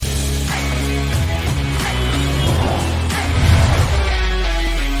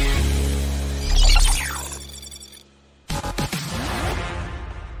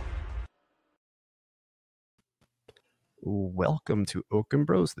welcome to Oaken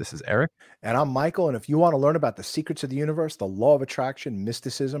Bros. This is Eric. And I'm Michael. And if you want to learn about the secrets of the universe, the law of attraction,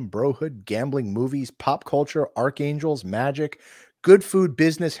 mysticism, brohood, gambling, movies, pop culture, archangels, magic, good food,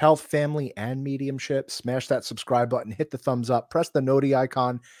 business, health, family, and mediumship, smash that subscribe button, hit the thumbs up, press the noti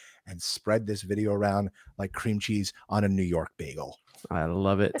icon, and spread this video around like cream cheese on a New York bagel. I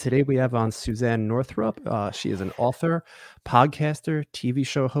love it. Today we have on Suzanne Northrup. She is an author, podcaster, TV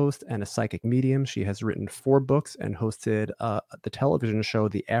show host, and a psychic medium. She has written 4 books and hosted the television show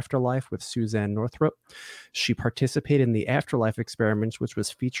The Afterlife with Suzanne Northrup. She participated in the Afterlife Experiments, which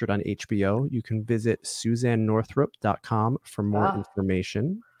was featured on HBO. You can visit SuzanneNorthrup.com for more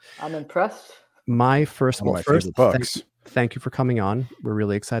information. I'm impressed. My first, One of my favorite books. Thank you for coming on. We're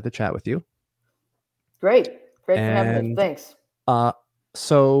really excited to chat with you. Great for having me. Thanks.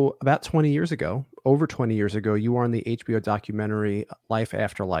 So about 20 years ago, over 20 years ago, you were on the HBO documentary Life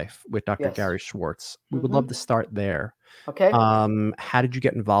After Life with Dr. Yes. Gary Schwartz. We would love to start there. Okay. How did you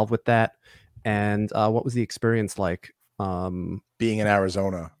get involved with that? And what was the experience like? Being in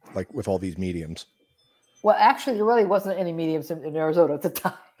Arizona, like with all these mediums. Well, actually, there really wasn't any mediums in Arizona at the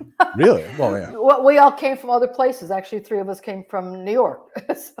time. Really? Well, yeah. Well, we all came from other places. Actually, 3 of us came from New York.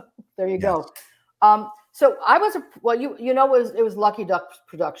 So there you go. So I was it was Lucky Duck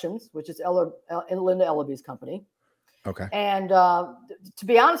Productions, which is Linda Ellaby's company. Okay. And to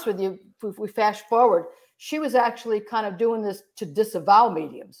be honest with you, if we fast forward, she was actually kind of doing this to disavow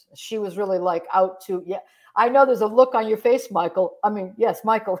mediums. She was really like out to, I know there's a look on your face, Michael. I mean, yes,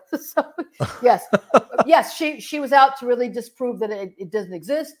 Michael. So, yes, yes, she was out to really disprove that it doesn't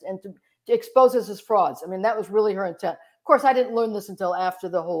exist and to expose us as frauds. I mean, that was really her intent. Of course, I didn't learn this until after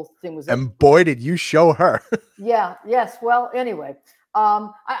the whole thing was. And boy, did you show her. Yeah. Yes. Well, anyway,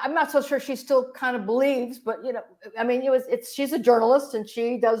 I'm not so sure she still kind of believes, but I mean, she's a journalist and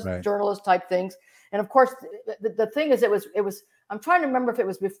she does journalist type things. And of course, the thing is, it was. I'm trying to remember if it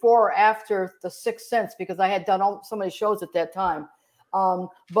was before or after The Sixth Sense, because I had done so many shows at that time.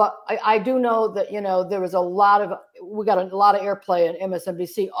 But I do know that, there was we got a lot of airplay in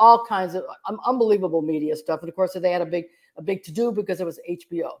MSNBC, all kinds of unbelievable media stuff. And of course, they had a big to do because it was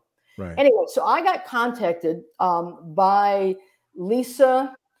HBO. Right. Anyway, so I got contacted by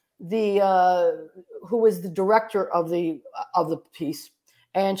Lisa, who was the director of the piece,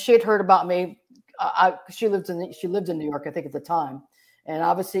 and she had heard about me. She lived in New York, I think, at the time. And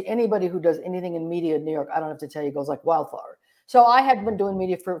obviously, anybody who does anything in media in New York, I don't have to tell you, goes like wildfire. So I had been doing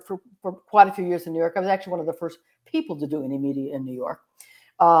media for quite a few years in New York. I was actually one of the first people to do any media in New York.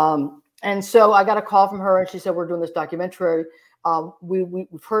 And so I got a call from her, and she said, "We're doing this documentary.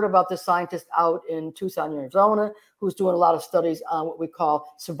 We've heard about this scientist out in Tucson, Arizona, who's doing a lot of studies on what we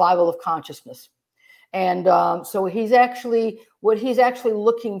call survival of consciousness. And so he's actually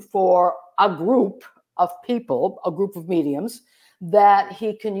looking for a group of people, a group of mediums that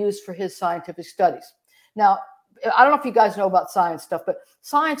he can use for his scientific studies." Now, I don't know if you guys know about science stuff, but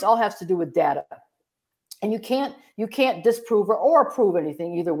science all has to do with data. And you can't disprove or prove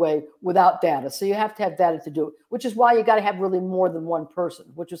anything either way without data. So you have to have data to do it, which is why you got to have really more than one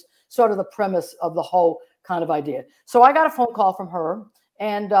person, which is sort of the premise of the whole kind of idea. So I got a phone call from her,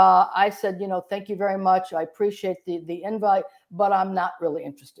 and I said, thank you very much. I appreciate the invite, but I'm not really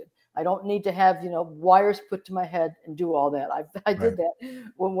interested. I don't need to have, wires put to my head and do all that. I did that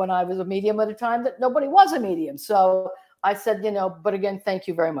when I was a medium at a time that nobody was a medium. So I said, but again, thank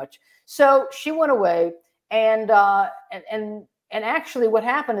you very much. So she went away, and actually what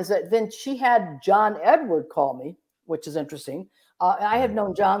happened is that then she had John Edward call me, which is interesting. I had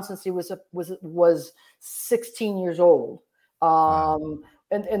known John since he was 16 years old.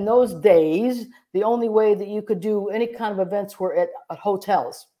 And in those days, the only way that you could do any kind of events were at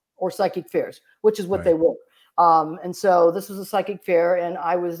hotels or psychic fairs, which is what they were. And so this was a psychic fair, and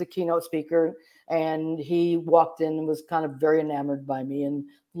I was the keynote speaker, and he walked in and was kind of very enamored by me, and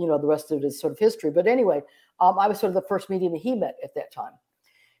the rest of it is sort of history. But anyway, I was sort of the first medium that he met at that time.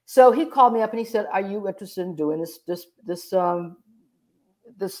 So he called me up and he said, "Are you interested in doing this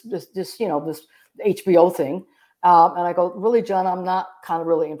HBO thing?" And I go, "Really, John, I'm not kind of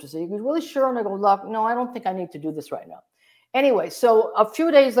really interested." He goes, "Really, sure?" And I go, "Look, no, I don't think I need to do this right now." Anyway, so a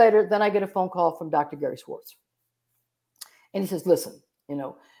few days later, then I get a phone call from Dr. Gary Schwartz. And he says, "Listen,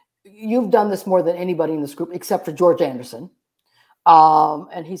 you've done this more than anybody in this group except for George Anderson."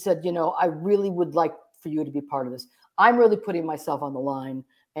 And he said, "I really would like for you to be part of this. I'm really putting myself on the line,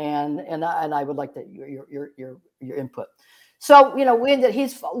 and I would like your input." So,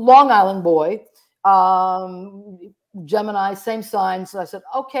 he's a Long Island boy. Gemini, same sign. So I said,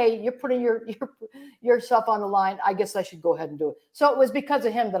 "Okay, you're putting yourself on the line. I guess I should go ahead and do it." So it was because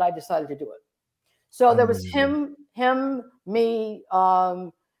of him that I decided to do it. So there was him, me,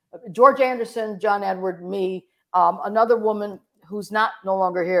 George Anderson, John Edward, me, another woman who's no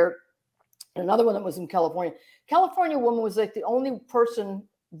longer here, and another one that was in California. California woman was like the only person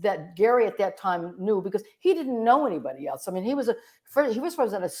that Gary at that time knew, because he didn't know anybody else. I mean, he was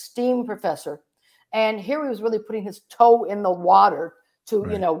an esteemed professor, and here he was really putting his toe in the water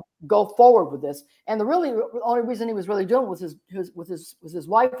to go forward with this. And the only reason he was really doing it was his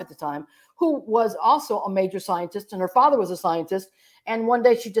wife at the time, who was also a major scientist, and her father was a scientist. And one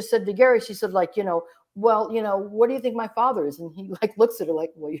day she just said to Gary, she said, like, well, what do you think my father is? And he like looks at her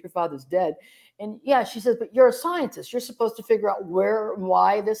like, well, your father's dead. And yeah, she says, but you're a scientist. You're supposed to figure out where and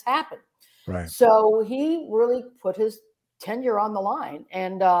why this happened. Right. So he really put his tenure on the line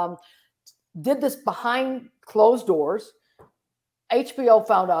and did this behind closed doors. HBO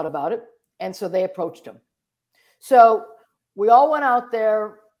found out about it, and so they approached him. So we all went out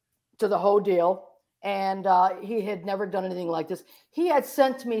there to the whole deal, and he had never done anything like this. He had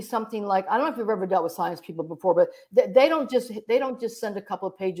sent me something like, I don't know if you've ever dealt with science people before, but they don't just send a couple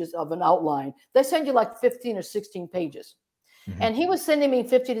of pages of an outline. They send you like 15 or 16 pages. Mm-hmm. And he was sending me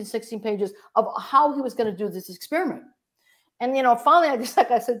 15 to 16 pages of how he was going to do this experiment. And, finally,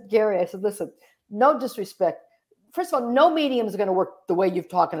 I said, Gary, I said, listen, no disrespect. First of all, no medium is going to work the way you're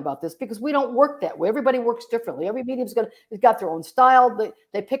talking about this, because we don't work that way. Everybody works differently. Every medium's got their own style.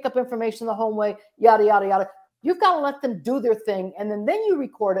 They pick up information the home way, yada, yada, yada. You've got to let them do their thing, and then you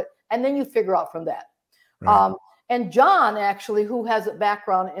record it, and then you figure out from that. Right. And John, actually, who has a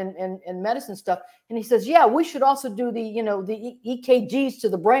background in medicine stuff, and he says, yeah, we should also do the EKGs to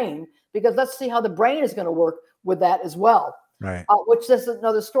the brain, because let's see how the brain is going to work with that as well. Right. Which is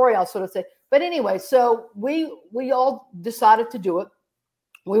another story I'll sort of say. But anyway, so we all decided to do it.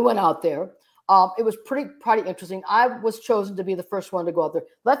 We went out there. It was pretty interesting. I was chosen to be the first one to go out there.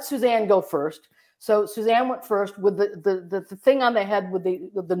 Let Suzanne go first. So Suzanne went first with the thing on the head with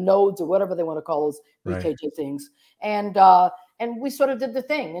the nodes, or whatever they want to call those EKG things. And we sort of did the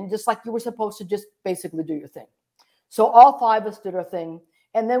thing, and just like you were supposed to just basically do your thing. So all five of us did our thing.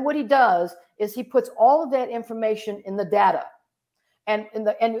 And then what he does is he puts all of that information in the data, and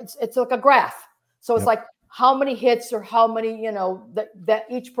it's like a graph. So it's like how many hits or how many, that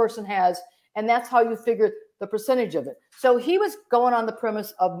each person has. And that's how you figure the percentage of it. So he was going on the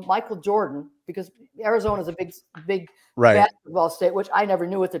premise of Michael Jordan, because Arizona is a big basketball state, which I never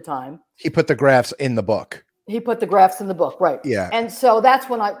knew at the time. He put the graphs in the book. He put the graphs in the book. Right. Yeah. And so that's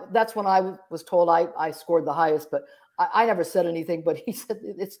when I was told I scored the highest, but I never said anything, but he said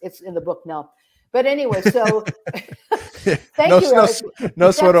it's in the book now. But anyway, so thank you, Eric.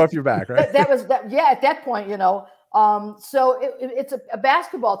 No sweat off your back, right? That was that. Yeah, at that point, so it's a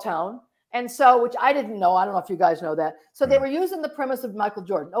basketball town, and so, which I didn't know. I don't know if you guys know that. So they were using the premise of Michael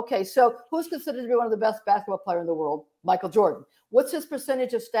Jordan. Okay, so who's considered to be one of the best basketball players in the world? Michael Jordan. What's his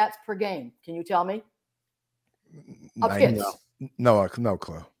percentage of stats per game? Can you tell me? Of hits? No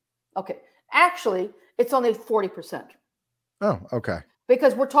clue. Okay, actually, it's only 40%. Oh, okay.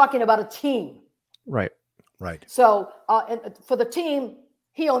 Because we're talking about a team. Right. So and for the team,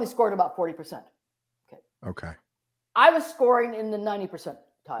 he only scored about 40%. Okay. I was scoring in the 90%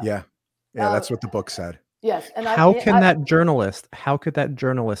 tile. Yeah, that's what the book said. Yes. And how could that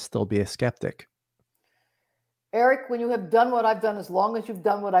journalist still be a skeptic? Eric, when you have done what I've done, as long as you've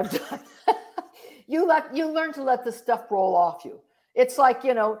done what I've done, you learn to let this stuff roll off you. It's like,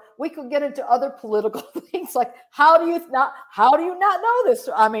 we could get into other political things, like how do you not know this?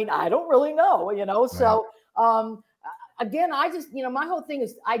 I mean, I don't really know, Right. So again, I just, my whole thing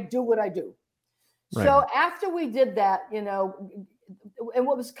is I do what I do. Right. So after we did that, and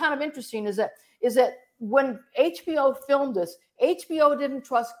what was kind of interesting is that when HBO filmed this, HBO didn't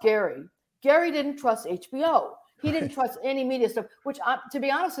trust Gary. Gary didn't trust HBO. He didn't trust any media stuff, which, to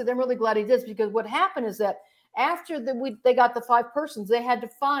be honest with you, I'm really glad he did, because what happened is that after they got the 5 persons, they had to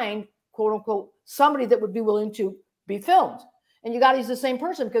find, quote unquote, somebody that would be willing to be filmed. And you got to use the same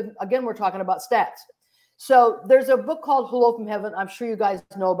person, because, again, we're talking about stats. So there's a book called Hello from Heaven. I'm sure you guys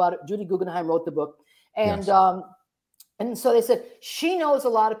know about it. Judy Guggenheim wrote the book. And yes. And so they said she knows a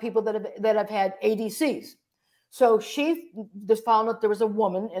lot of people that have had ADCs. So she just found out there was a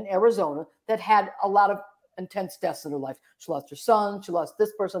woman in Arizona that had a lot of intense deaths in her life. She lost her son. She lost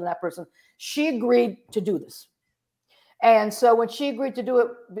this person and that person. She agreed to do this. And so when she agreed to do it,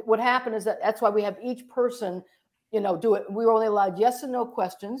 what happened is that's why we have each person, do it. We were only allowed yes and no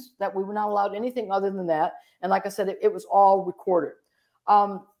questions, that we were not allowed anything other than that. And like I said, it was all recorded.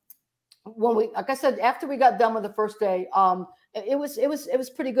 Like I said, after we got done with the first day, it was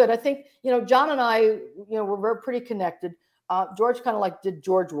pretty good. I think, John and I, we're very pretty connected. George kind of like did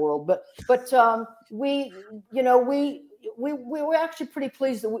George World, but we were actually pretty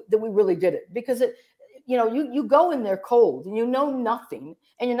pleased that we really did it, because you go in there cold and you know nothing,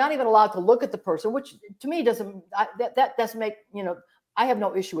 and you're not even allowed to look at the person, which to me doesn't make, I have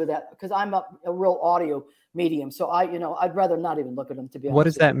no issue with that, because I'm a real audio medium. So I'd rather not even look at them, to be honest. What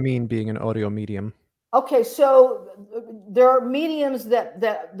does that mean, being an audio medium? Okay, so there are mediums that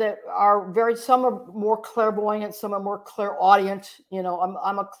are some are more clairvoyant, some are more clairaudient.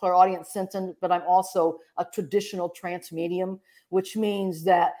 I'm a clairaudient sentient, but I'm also a traditional trance medium, which means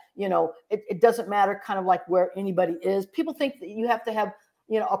that, it doesn't matter kind of like where anybody is. People think that you have to have,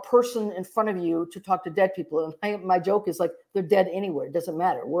 a person in front of you to talk to dead people. And my joke is like, they're dead anywhere. It doesn't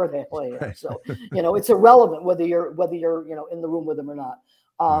matter where they are. So, it's irrelevant whether you're in the room with them or not.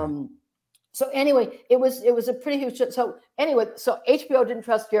 Right. So anyway, it was a pretty huge. So anyway, so HBO didn't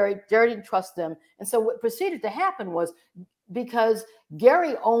trust Gary. Gary didn't trust them. And so what proceeded to happen was, because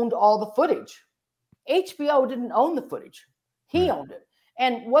Gary owned all the footage, HBO didn't own the footage. He owned it,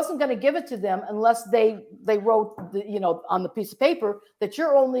 and wasn't going to give it to them unless they wrote on the piece of paper that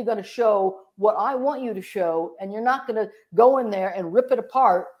you're only going to show what I want you to show, and you're not going to go in there and rip it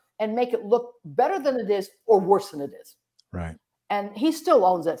apart and make it look better than it is or worse than it is. Right. And he still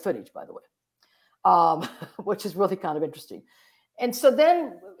owns that footage, by the way. Which is really kind of interesting. And so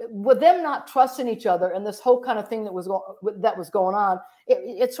then, with them not trusting each other and this whole kind of thing that was going on,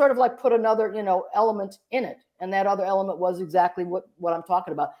 it sort of like put another element in it, and that other element was exactly what I'm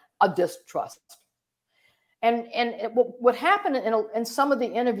talking about: a distrust. And what happened in some of the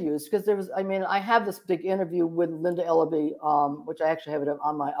interviews, because I have this big interview with Linda Ellaby, which I actually have it up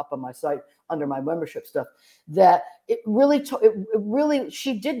on my site under my membership stuff, that it really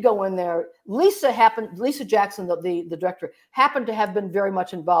she did go in there. Lisa Jackson, the director, happened to have been very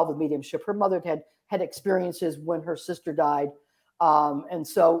much involved with mediumship. Her mother had experiences when her sister died. And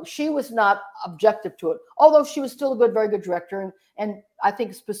so she was not objective to it, although she was still very good director. And I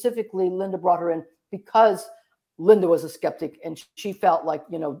think specifically Linda brought her in because Linda was a skeptic, and she felt like,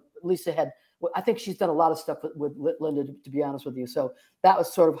 Lisa had, I think she's done a lot of stuff with Linda, to be honest with you. So that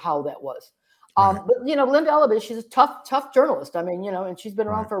was sort of how that was. But, Linda Ellaby, she's a tough journalist. And she's been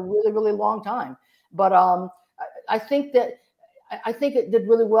around for a really, really long time. But I think it did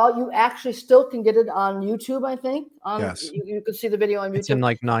really well. You actually still can get it on YouTube, I think. Yes. You can see the video on YouTube. It's in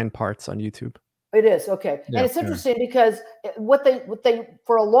like 9 parts on YouTube. It is, okay. Yeah, and it's interesting because what they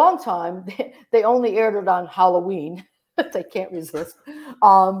for a long time, they only aired it on Halloween. They can't resist.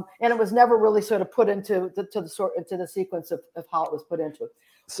 And it was never really sort of put into the sequence of how it was put into.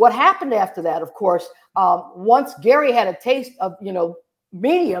 What happened after that, of course, once Gary had a taste of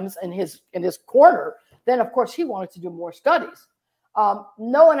mediums in his corner, then of course he wanted to do more studies.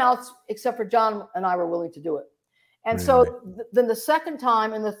 No one else except for John and I were willing to do it. And so then the second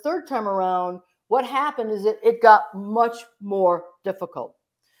time and the third time around, what happened is it got much more difficult.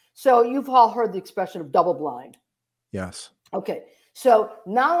 So you've all heard the expression of double blind. Yes. Okay. So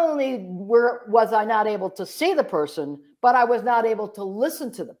not only was I not able to see the person, but I was not able to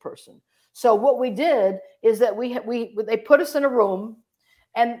listen to the person. So what we did is that they put us in a room,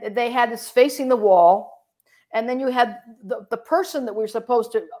 and they had us facing the wall. And then you had the person that we were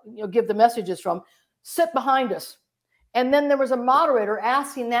supposed to give the messages from sit behind us. And then there was a moderator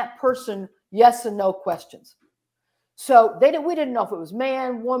asking that person yes and no questions. So we didn't know if it was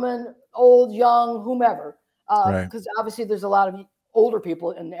man, woman, old, young, whomever. Because obviously there's a lot of older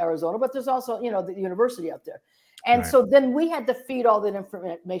people in Arizona, but there's also, the university out there. And so then we had to feed all that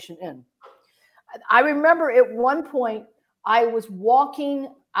information in. I remember at one point I was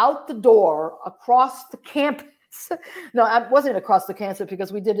walking out the door across the campus. No, I wasn't across the campus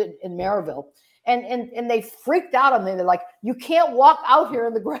because we did it in Maryville. And they freaked out on me. They're like, you can't walk out here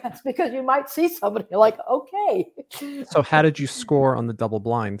in the grass because you might see somebody. You're like, okay. So how did you score on the double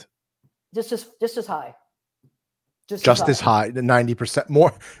blind? Just as high. Just as high, 90%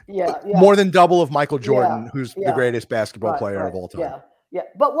 more. Yeah. More than double of Michael Jordan, who's the greatest basketball player of all time. Yeah.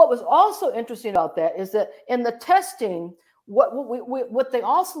 But what was also interesting about that is that in the testing, what they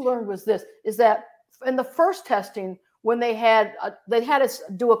also learned was this, is that in the first testing, when they had us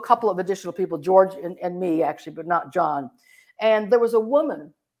do a couple of additional people, George and me actually, but not John. And there was a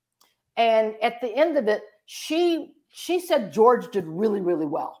woman, and at the end of it, she said George did really, really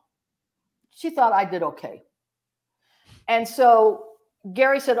well. She thought I did okay. And so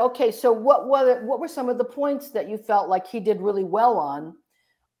Gary said, okay, so what were some of the points that you felt like he did really well on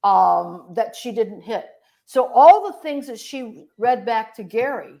that she didn't hit? So all the things that she read back to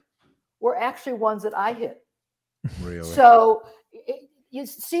Gary were actually ones that I hit. Really? So you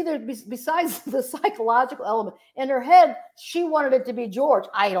see there, besides the psychological element in her head, she wanted it to be George.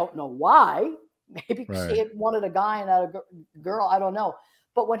 I don't know why. Maybe she had wanted a guy and not a girl. I don't know.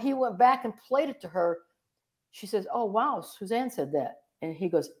 But when he went back and played it to her, she says, "Oh, wow, Suzanne said that." And he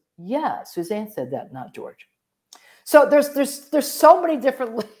goes, "Yeah, Suzanne said that, not George." So there's so many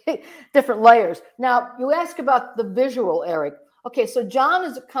different layers. Now, you ask about the visual, Eric. Okay, so John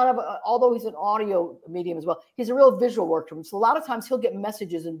is kind of, although he's an audio medium as well, he's a real visual worker. So a lot of times he'll get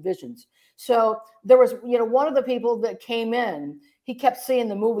messages and visions. So there was, one of the people that came in, he kept seeing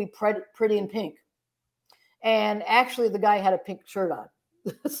the movie Pretty in Pink. And actually the guy had a pink shirt on.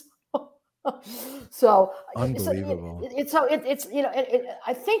 So unbelievable.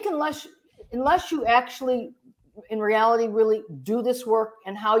 I think unless you actually in reality really do this work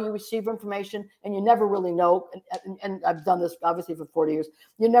and how you receive information, and you never really know, and I've done this obviously for 40 years,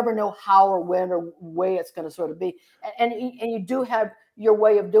 you never know how or when or way it's going to sort of be, and you do have your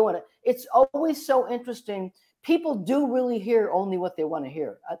way of doing it. It's always so interesting. People do really hear only what they want to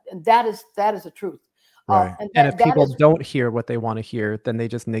hear, and that is the truth. Right. And if people don't hear what they want to hear, then they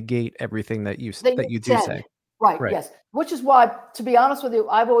just negate everything that you do say. Right. Yes. Which is why, to be honest with you,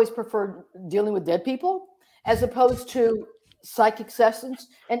 I've always preferred dealing with dead people as opposed to psychic sessions.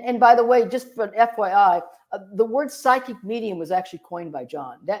 And by the way, just for an FYI, the word psychic medium was actually coined by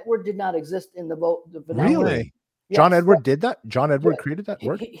John. That word did not exist in the vernacular. Really? Yes. John Edward did that? John Edward created that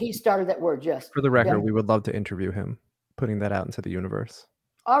word? He started that word, yes. For the record, we would love to interview him, putting that out into the universe.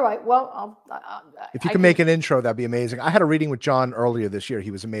 All right. Well, if you can make an intro, that'd be amazing. I had a reading with John earlier this year. He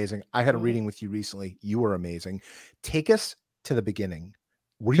was amazing. I had a reading with you recently. You were amazing. Take us to the beginning.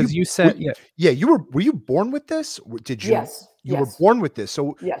 Were you born with this? Did you? Yes. You were born with this.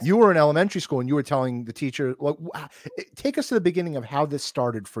 So yes. You were in elementary school and you were telling the teacher, take us to the beginning of how this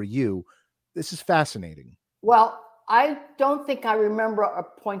started for you. This is fascinating. Well, I don't think I remember a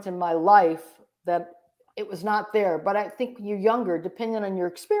point in my life that it was not there, but I think when you're younger, depending on your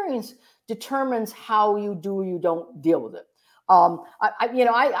experience, determines how you do or you don't deal with it.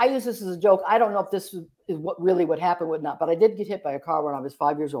 I use this as a joke. I don't know if this is what really would happen, would not, but I did get hit by a car when I was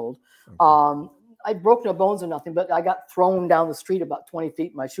 5 years old. Okay. I broke no bones or nothing, but I got thrown down the street about 20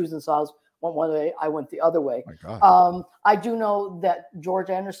 feet. My shoes and socks went one way. I went the other way. My God. I do know that George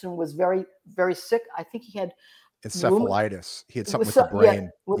Anderson was very, very sick. I think he had encephalitis. He had something with the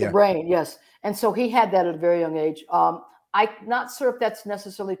brain. The brain, yes. And so he had that at a very young age. I'm not sure if that's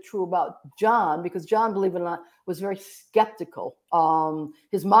necessarily true about John, because John, believe it or not, was very skeptical.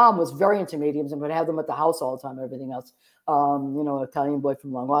 His mom was very into mediums and would have them at the house all the time and everything else. Italian boy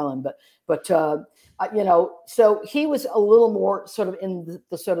from Long Island. But so he was a little more sort of in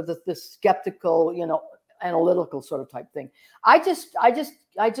the skeptical, analytical sort of type thing. I just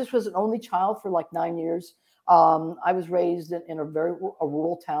was an only child for like 9 years. I was raised in a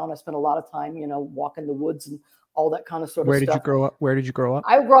rural town. I spent a lot of time, walking the woods and all that kind of sort of stuff. Where did you grow up?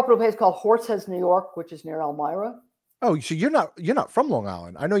 I grew up in a place called Horseheads, New York, which is near Elmira. Oh, so you're not from Long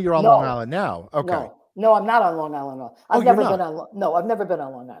Island. I know you're on Long Island now. Okay. No, I'm not on Long Island. I've never been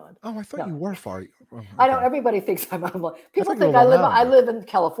on Long Island. Oh, I thought you were far. Okay. I know everybody thinks I'm on Long. People think I live in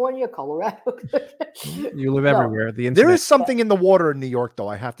California, Colorado. You live everywhere. There is something in the water in New York, though.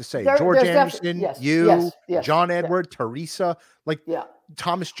 I have to say, George Anderson, John Edward, Teresa,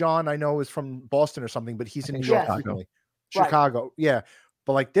 Thomas John. I know is from Boston or something, but he's in New York frequently. Chicago, yeah.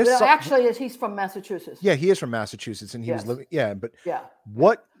 But like this, actually, he's from Massachusetts. Yeah, he is from Massachusetts, and he was living. Yeah, but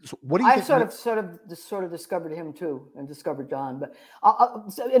what do you? I sort of discovered him too, and discovered John. But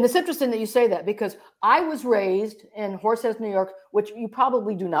and it's interesting that you say that, because I was raised in Horseheads, New York, which you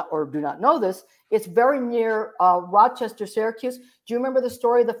probably do not know this. It's very near Rochester, Syracuse. Do you remember the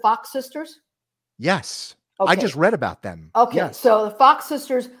story of the Fox sisters? Yes. Okay. I just read about them. Okay, yes. So the Fox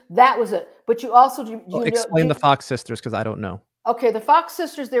sisters, that was it. But you also explain the Fox sisters, because I don't know. Okay, the Fox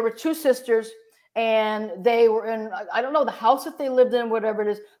sisters, there were two sisters, and they were in, I don't know the house that they lived in, whatever it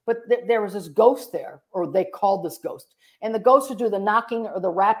is, but there was this ghost there, or they called this ghost. And the ghost would do the knocking or the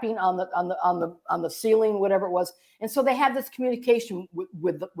rapping on the ceiling, whatever it was. And so they had this communication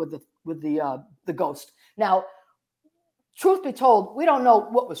with the ghost. Now, truth be told, we don't know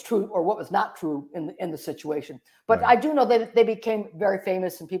what was true or what was not true in the situation. But right. I do know that they became very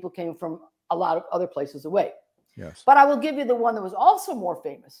famous, and people came from a lot of other places away. Yes. But I will give you the one that was also more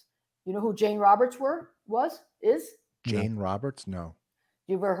famous. You know who Jane Roberts is? Jane Roberts? No.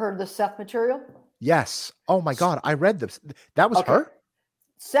 You ever heard of the Seth Material? Yes. Oh my God. I read this. That was her?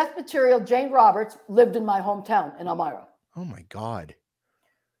 Seth Material, Jane Roberts lived in my hometown in Elmira. Oh my God.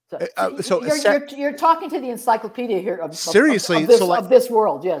 So you're talking to the encyclopedia here of seriously. of this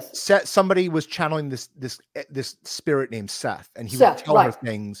world. Yes. Somebody was channeling this spirit named Seth, and he would tell her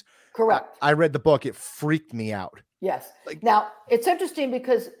things. Correct. I read the book. It freaked me out. Yes. Now it's interesting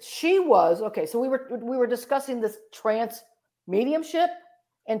because she was okay. So we were discussing this trance mediumship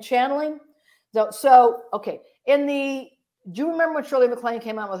and channeling. So okay. Do you remember when Shirley MacLaine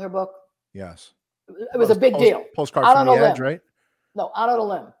came out with her book? Yes. It was a big deal. Postcard from the Edge, right? No, Out on a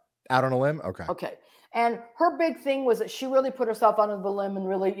Limb. Out on a Limb? Okay. Okay. And her big thing was that she really put herself out on the limb and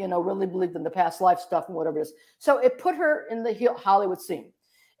really believed in the past life stuff and whatever it is. So it put her in the Hollywood scene.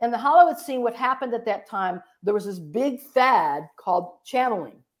 In the Hollywood scene, what happened at that time, there was this big fad called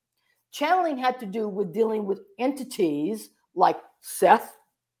channeling. Channeling had to do with dealing with entities like Seth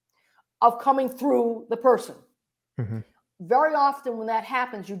of coming through the person. Mm-hmm. Very often when that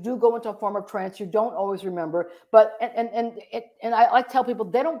happens, you do go into a form of trance. You don't always remember, but and I like to tell people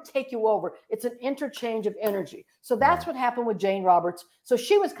they don't take you over. It's an interchange of energy. So that's what happened with Jane Roberts. So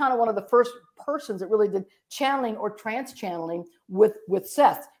she was kind of one of the first persons that really did channeling or trance channeling with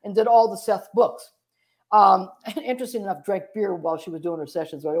Seth and did all the Seth books. Interesting enough, drank beer while she was doing her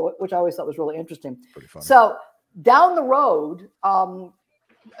sessions, which I always thought was really interesting. Pretty funny. So down the road,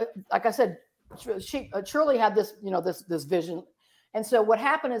 like I said, Shirley had this, this vision. And so what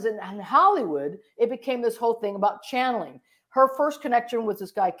happened is in Hollywood, it became this whole thing about channeling. Her first connection was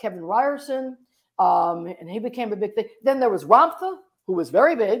this guy, Kevin Ryerson, and he became a big thing. Then there was Ramtha, who was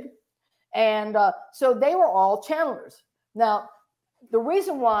very big. And so they were all channelers. Now, the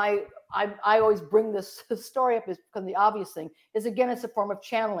reason why I always bring this story up is because the obvious thing is, again, it's a form of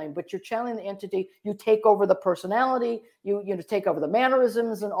channeling, but you're channeling the entity. You take over the personality, you take over the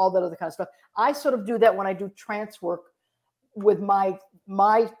mannerisms and all that other kind of stuff. I sort of do that when I do trance work with my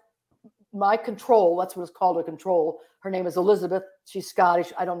control. That's what it's called, a control. Her name is Elizabeth. She's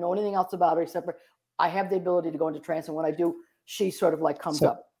Scottish. I don't know anything else about her except for I have the ability to go into trance. And when I do, she sort of like comes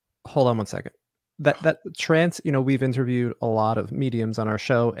up. Hold on one second. That trance, we've interviewed a lot of mediums on our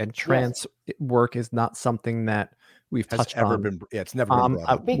show, and trance work is not something that we've touched on. It's never been brought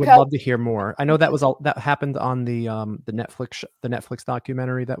up. I would love to hear more. I know that was all that happened on the Netflix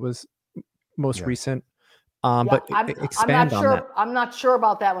documentary that was most recent. But expand on that. I'm not sure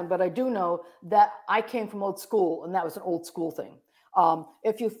about that one, but I do know that I came from old school, and that was an old school thing.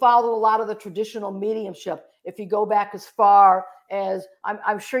 If you follow a lot of the traditional mediumship, if you go back as far as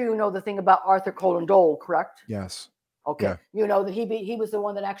I'm sure you know the thing about Arthur Conan Doyle, correct? Yes. Okay. Yeah. You know that he was the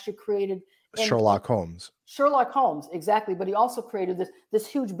one that actually created Sherlock Holmes. Sherlock Holmes, exactly. But he also created this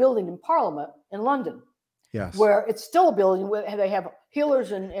huge building in Parliament in London. Yes. Where it's still a building where they have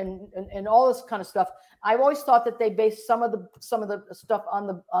healers and all this kind of stuff. I've always thought that they based some of the stuff on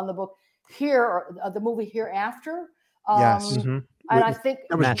the book here, or the movie Hereafter. Yes. And I think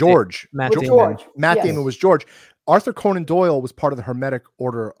that was George. Matt Damon was George. Arthur Conan Doyle was part of the Hermetic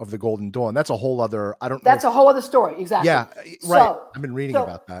Order of the Golden Dawn. That's a whole other. That's a whole other story. Exactly. Yeah. Right. So, I've been reading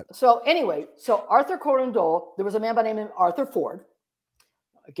about that. So anyway, Arthur Conan Doyle. There was a man by the name of Arthur Ford.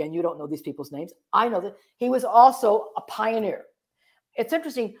 Again, you don't know these people's names. I know that he was also a pioneer. It's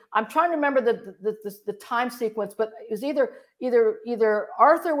interesting. I'm trying to remember the time sequence, but it was either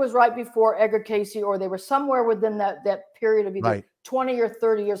Arthur was right before Edgar Cayce, or they were somewhere within that period of either 20 or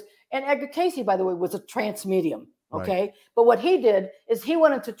 30 years. And Edgar Cayce, by the way, was a trance medium. Okay. Right. But what he did is he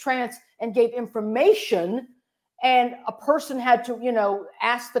went into trance and gave information, and a person had to,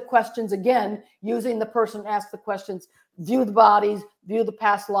 ask the questions again, using the person ask the questions, view the bodies, view the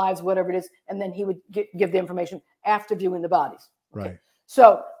past lives, whatever it is. And then he would give the information after viewing the bodies. Okay? Right.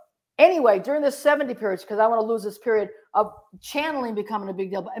 So anyway, during this 70 periods, because I want to lose this period of channeling becoming a big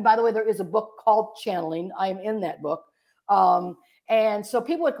deal. And by the way, there is a book called Channeling. I am in that book. And so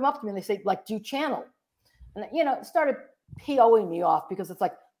people would come up to me and they say, like, do you channel? And, it started POing me off, because it's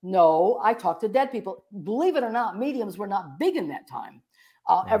like, no, I talk to dead people. Believe it or not, mediums were not big in that time.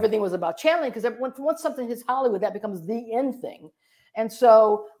 Everything was about channeling, because once something hits Hollywood, that becomes the end thing. And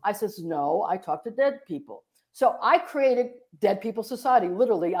so I says, no, I talk to dead people. So I created Dead People Society.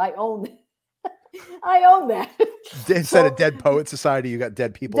 Literally, I own that. Instead of Dead Poet Society, you got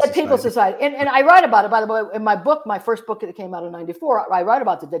Dead People Society. Dead People Society. And I write about it, by the way, in my book, my first book that came out in 94, I write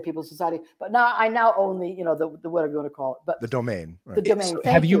about the Dead People Society. But now I own the whatever you want to call it. But the domain. Right. The domain. So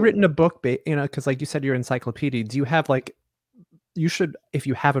have you written a book, because like you said, your encyclopedia, do you have you should, if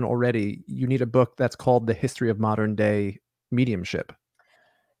you haven't already, you need a book that's called The History of Modern Day Mediumship.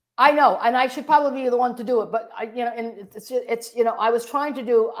 I know, and I should probably be the one to do it, but I was trying to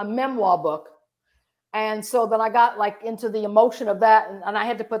do a memoir book, and so then I got into the emotion of that, and I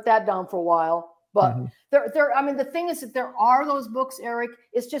had to put that down for a while. But Mhm. I mean, the thing is that there are those books, Eric.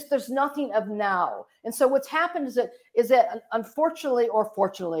 It's just there's nothing of now. And so what's happened is that unfortunately or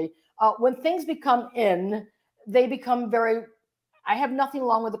fortunately, when things become in, they become very. I have nothing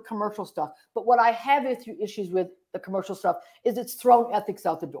wrong with the commercial stuff, but what I have issues with the commercial stuff is it's thrown ethics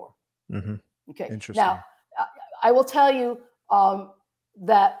out the door. Mhm. Okay. Interesting. Now, I will tell you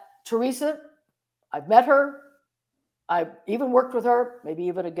that Teresa, I've met her. I've even worked with her, maybe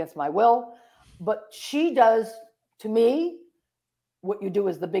even against my will. But she does, to me, what you do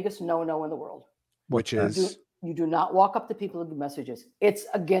is the biggest no-no in the world. Which What's that? is You do not walk up to people and give messages. It's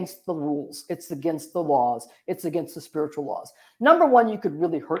against the rules. It's against the laws. It's against the spiritual laws. Number one, you could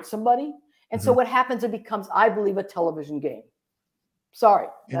really hurt somebody. And so what happens, it becomes, I believe, a television game. Sorry,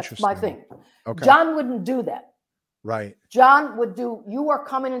 that's my Interesting. thing. Okay. John wouldn't do that. Right. John would do, you are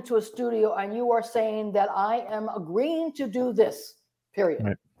coming into a studio and you are saying that I am agreeing to do this, period.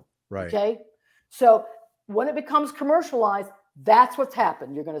 Right. Right. Okay. So when it becomes commercialized, that's what's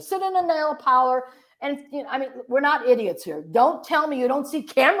happened. You're going to sit in a nail parlor. And you know, I mean, we're not idiots here. Don't tell me you don't see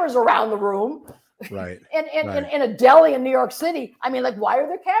cameras around the room. Right. In a deli in New York City. I mean, like, why are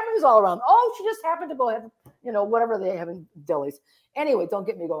there cameras all around? Oh, she just happened to go ahead, you know, whatever they have in delis. Anyway, don't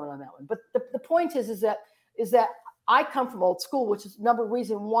get me going on that one. But the point is that I come from old school, which is another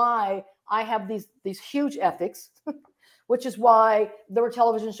reason why I have these huge ethics, which is why there were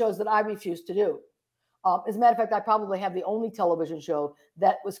television shows that I refused to do. As a matter of fact, I probably have the only television show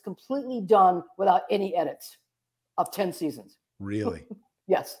that was completely done without any edits of 10 seasons. Really?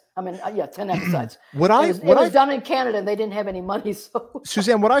 Yes. I mean, 10 episodes. It was done in Canada and they didn't have any money. So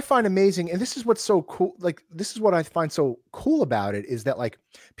Suzanne, what I find amazing, and this is what's so cool, like this is what I find so cool about it, is that like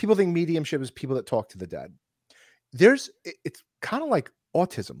people think mediumship is people that talk to the dead. It's kind of like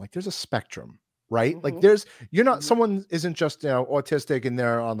autism. Like there's a spectrum, right? Mhm. Like you're not, someone isn't just, you know, autistic and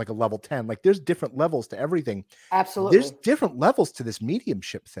they're on like a level 10. Like there's different levels to everything. absolutely. There's different levels to this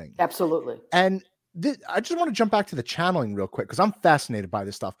mediumship thing. Absolutely. And I just want to jump back to the channeling real quick because I'm fascinated by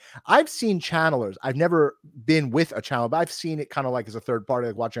this stuff. I've seen channelers. I've never been with a channeler, but I've seen it kind of like as a third party,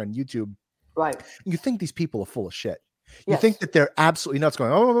 like watching on YouTube. Right. You think these people are full of shit. You Yes. think that they're absolutely nuts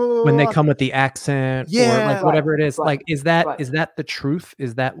going, oh, When they come with the accent or Yeah. like whatever it is, Right. like, is that Right. the truth?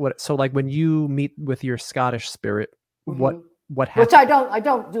 Is that what, so like when you meet with your Scottish spirit, what Which happens? I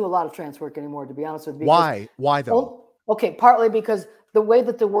don't do a lot of trance work anymore, to be honest with you. Why? Why though? Well, okay, partly because the way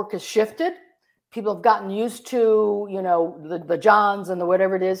that the work has shifted, people have gotten used to, you know, the Johns and the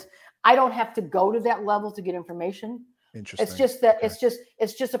whatever it is. I don't have to go to that level to get information. Interesting. It's just that Okay.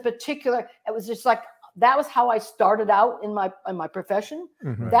 it's just a particular. It was just like that was how I started out in my profession.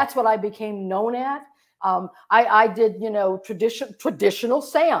 Mhm. That's what I became known at. I did, you know, traditional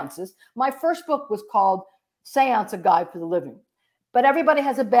seances. My first book was called Seance: A Guide for the Living, but everybody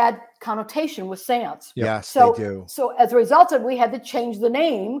has a bad connotation with seance. Yep. Yes, So, they do. so as a result of it, we had to change the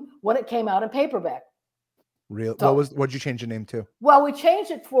name when it came out in paperback. Real. So- What'd you change the name to? Well, we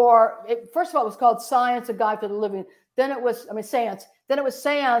changed it first of all, it was called Science: A Guide for the Living. Then it was, Seance. Then it was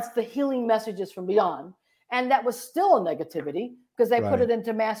Seance: The Healing Messages from Beyond. And that was still a negativity because they put Right. it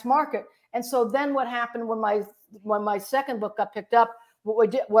into mass market. And so then what happened when my second book got picked up,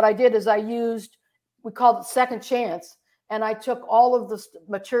 what I did is we called it Second Chance. And I took all of the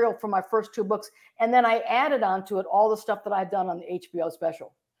material from my first two books, and then I added onto it all the stuff that I'd done on the HBO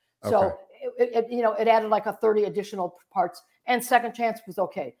special. So it added like 30 additional parts, and Second Chance was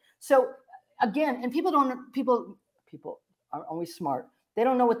okay. So again, and people are always smart. They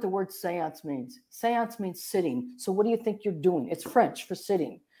don't know what the word seance means. Seance means sitting. So what do you think you're doing? It's French for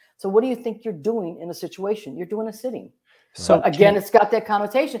sitting. So what do you think you're doing in a situation? You're doing a sitting. So But again, it's got that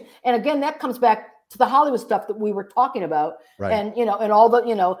connotation. And again, that comes back to the Hollywood stuff that we were talking about. Right. And, you know, and all the,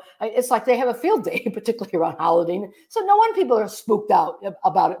 you know, it's like they have a field day, particularly around Halloween. So no wonder people are spooked out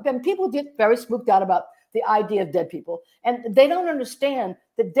about it. And people get very spooked out about the idea of dead people. And they don't understand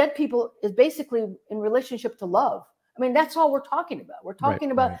that dead people is basically in relationship to love. I mean, that's all we're talking about. We're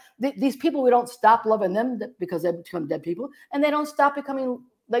talking about these people. We don't stop loving them because they become dead people, and they don't stop becoming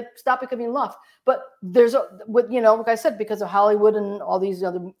loved. But there's like I said, because of Hollywood and all these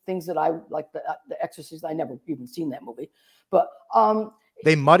other things that I like, the Exorcist. I never even seen that movie, but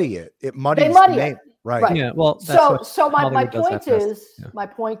they muddy it. It muddies they muddy the name. it. Right. Yeah. Well, So my Hollywood does point that best. is, Yeah. my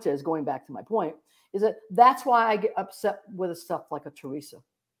point is, going back to my point, is that that's why I get upset with stuff like a Teresa.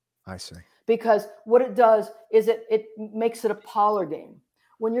 I see. Because what it does is it makes it a parlor game.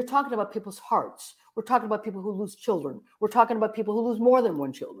 When you're talking about people's hearts, we're talking about people who lose children. We're talking about people who lose more than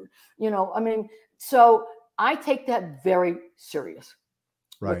one children. You know, I mean, so I take that very serious,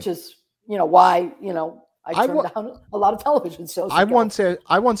 Right. which is, you know, why, you know, I turned down a lot of television shows. I once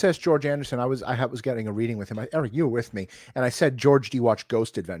asked George Anderson. I was getting a reading with him. Eric, you were with me, and I said, George, do you watch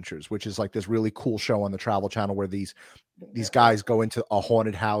Ghost Adventures, which is like this really cool show on the Travel Channel where these guys go into a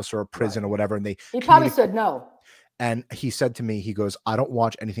haunted house or a prison or whatever, and he probably said no. And he said to me, he goes, I don't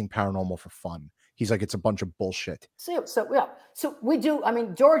watch anything paranormal for fun. He's like, it's a bunch of bullshit. So we do. I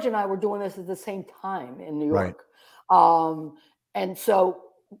mean, George and I were doing this at the same time in New York, and so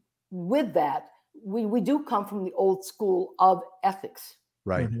with that, we do come from the old school of ethics,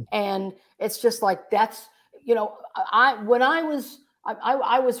 right? Mm-hmm. And it's just like that's I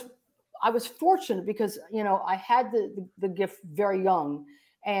was fortunate because I had the gift very young.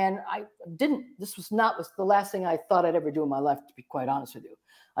 And I didn't, this was the last thing I thought I'd ever do in my life, to be quite honest with you.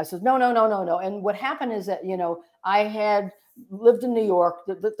 I said, no. And what happened is that, I had lived in New York.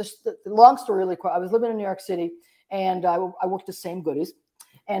 The long story really quick, I was living in New York City and I worked the same goodies.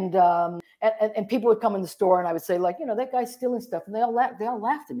 And people would come in the store and I would say like, that guy's stealing stuff. And they all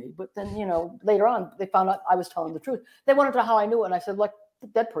laughed at me. But then, later on, they found out I was telling the truth. They wanted to know how I knew it. And I said, like,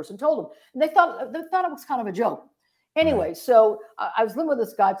 that person told them. And they thought it was kind of a joke. Anyway, so I was living with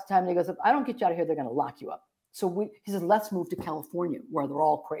this guy at the time, and he goes, if I don't get you out of here, they're going to lock you up. So he said, let's move to California, where they're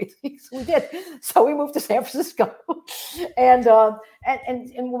all crazy. So we did. So we moved to San Francisco. And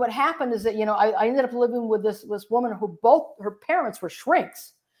what happened is that, I ended up living with this woman who both her parents were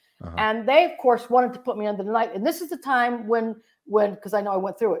shrinks. Uh-huh. And they, of course, wanted to put me under the knife. And this is the time when because I know I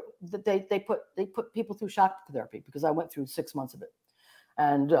went through it, they put people through shock therapy because I went through 6 months of it.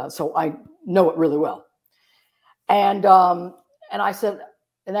 And so I know it really well. And I said,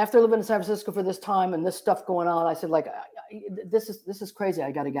 and after living in San Francisco for this time and this stuff going on, I said, like, this is crazy.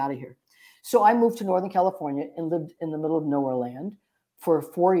 I got to get out of here. So I moved to Northern California and lived in the middle of nowhere land for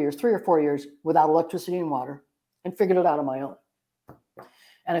 3 or 4 years without electricity and water, and figured it out on my own.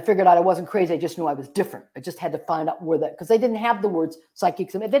 And I figured out I wasn't crazy. I just knew I was different. I just had to find out where because they didn't have the words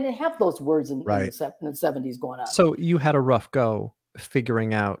psychics. They didn't have those words in the 70s going on. So you had a rough go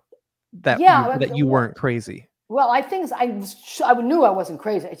figuring out that you weren't crazy. Well, I knew I wasn't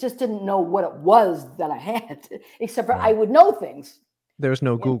crazy. I just didn't know what it was that I had, except for I would know things. There's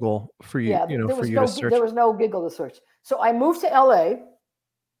no Google for you, for you to search. There was no Google to search. So I moved to LA.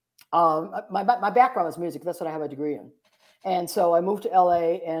 My background is music. That's what I have a degree in. And so I moved to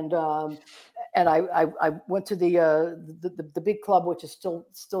LA and I went to the big club, which is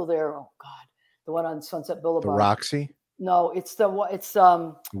still there. Oh God, the one on Sunset Boulevard. The Roxy? No, it's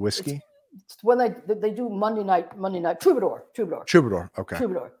Whiskey. It's when they do Monday night Troubadour. Okay.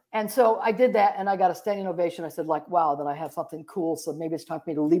 Troubadour. And so I did that and I got a standing ovation. I said like, wow, that I have something cool. So maybe it's time for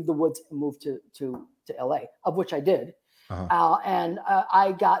me to leave the woods and move to LA, of which I did. Uh-huh. And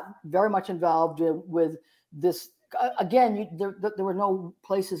I got very much involved with this. Again, there were no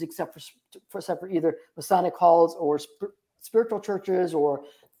places except for either Masonic halls or spiritual churches or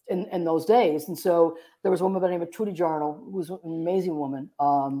in those days. And so there was a woman by the name of Trudy Jarnell, who was an amazing woman,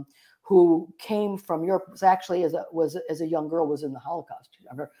 who came from Europe. Was actually as a young girl was in the Holocaust.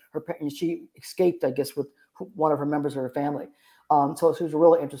 She escaped, I guess, with one of her members of her family. So she was a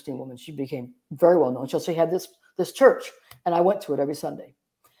really interesting woman. She became very well known. So she had this church, and I went to it every Sunday,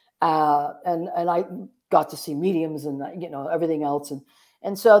 and I got to see mediums and everything else.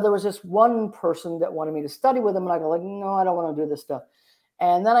 And so there was this one person that wanted me to study with him, and I go like, no, I don't want to do this stuff.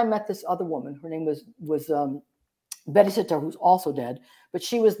 And then I met this other woman. Her name was Betty Sitter, who's also dead, but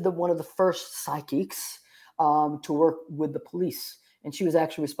she was one of the first psychics to work with the police, and she was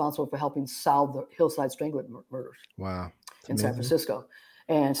actually responsible for helping solve the Hillside Strangler murders. Wow, in San Francisco.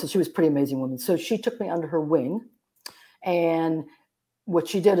 And so she was a pretty amazing woman. So she took me under her wing, and what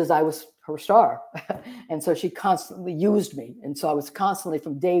she did is I was her star. And so she constantly used me. And so I was constantly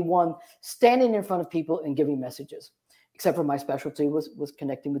from day one standing in front of people and giving messages, except for my specialty was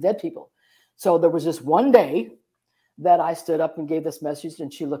connecting with dead people. So there was this one day that I stood up and gave this message,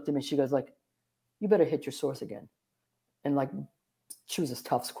 and she looked at me, she goes like, you better hit your source again. And like, she was this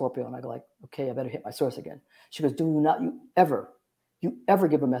tough Scorpio. And I go like, okay, I better hit my source again. She goes, do not you ever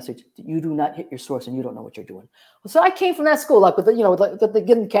give a message that you do not hit your source and you don't know what you're doing. So I came from that school, like with the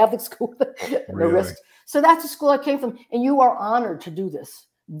getting Catholic school, the wrist. So that's the school I came from. And you are honored to do this.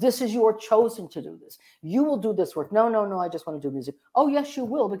 This is your chosen to do this. You will do this work. No, I just want to do music. Oh, yes, you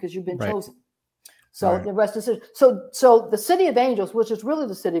will, because you've been chosen. So the rest is so the City of Angels, which is really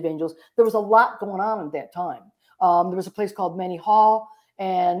the City of Angels, there was a lot going on at that time. There was a place called Manny Hall,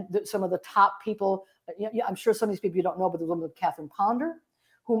 and some of the top people. I'm sure some of these people you don't know, but there's a woman, Catherine Ponder,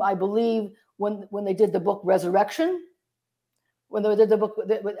 whom I believe when they did the book Resurrection, when they did the book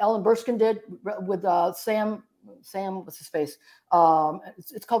what Ellen Burstyn did with Sam Sam, what's his face?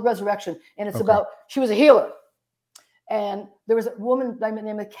 It's called Resurrection, and it's Okay. about, she was a healer. And there was a woman by the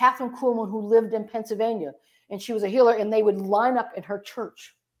name of Catherine Kuhlman who lived in Pennsylvania, and she was a healer, and they would line up in her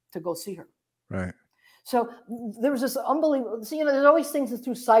church to go see her. Right. So there was this unbelievable, so, there's always things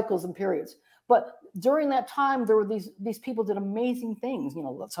through cycles and periods. But during that time, there were these people did amazing things.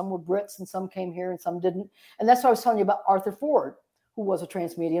 Some were Brits and some came here and some didn't. And that's why I was telling you about Arthur Ford, who was a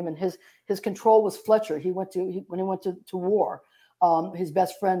trance medium, and his control was Fletcher. When he went to war, his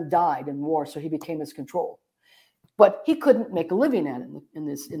best friend died in war, so he became his control. But he couldn't make a living at it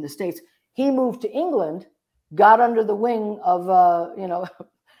in the States. He moved to England, got under the wing of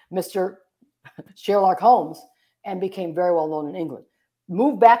Mr. Sherlock Holmes, and became very well known in England.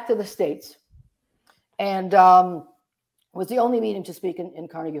 Moved back to the States, and was the only medium to speak in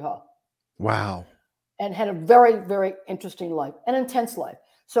Carnegie Hall. Wow. And had a very, very interesting life, an intense life.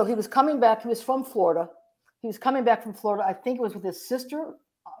 So he was coming back. He was from Florida. He was coming back from Florida. I think it was with his sister.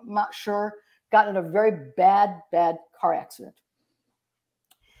 I'm not sure. Got in a very bad car accident.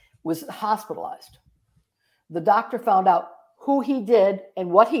 Was hospitalized. The doctor found out who he did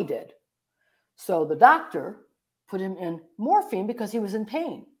and what he did. So the doctor put him in morphine because he was in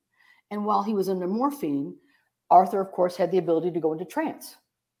pain. And while he was in the morphine, Arthur, of course, had the ability to go into trance.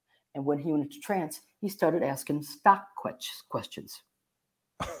 And when he went into trance, he started asking stock questions.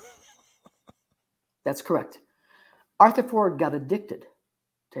 That's correct. Arthur Ford got addicted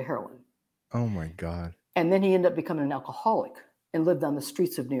to heroin. Oh my God. And then he ended up becoming an alcoholic and lived on the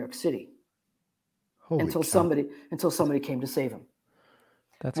streets of New York City. Holy until cow. somebody came to save him.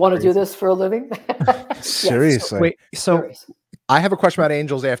 That's Want to do crazy. this for a living? Seriously. Wait, so Serious. I have a question about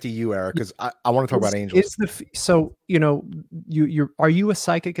angels after you, Eric, because I want to talk about angels. Are you a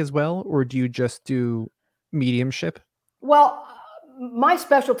psychic as well, or do you just do mediumship? Well, my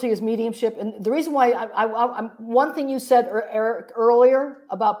specialty is mediumship, and the reason why I'm one thing you said, Eric, earlier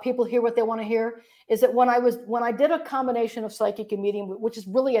about people hear what they want to hear is that when I did a combination of psychic and medium, which is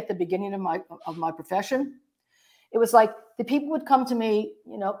really at the beginning of my profession, it was like the people would come to me,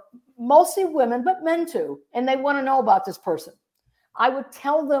 mostly women, but men too, and they want to know about this person. I would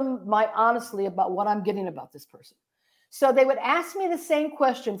tell them honestly about what I'm getting about this person. So they would ask me the same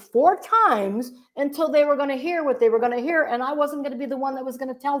question 4 times until they were going to hear what they were going to hear, and I wasn't going to be the one that was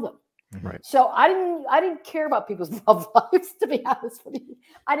going to tell them. Right. So I didn't care about people's love lives, to be honest with you.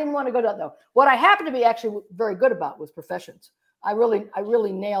 I didn't want to go to that though. What I happened to be actually very good about was professions. I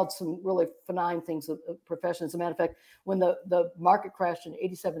really nailed some really benign things of professions. As a matter of fact, when the market crashed in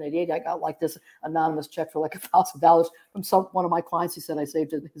 87, 88, I got like this anonymous check for like $1,000 from one of my clients. He said I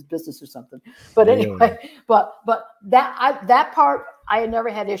saved his business or something. But anyway, but that part I had never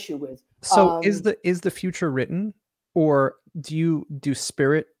had issue with. So is the future written, or do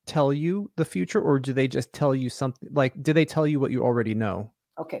spirit tell you the future, or do they just tell you something? Like, do they tell you what you already know?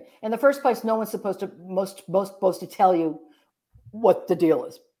 Okay. In the first place, no one's supposed to tell you what the deal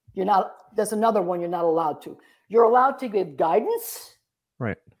is. There's another one you're not allowed to. You're allowed to give guidance.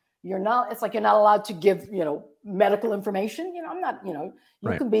 Right. It's like you're not allowed to give, medical information. I'm not, you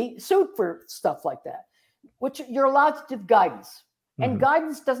Right. can be sued for stuff like that, which you're allowed to give guidance. And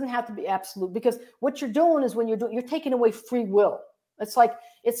guidance doesn't have to be absolute, because what you're doing is you're taking away free will. It's like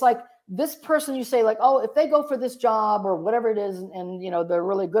this person, you say like, oh, if they go for this job or whatever it is, and they're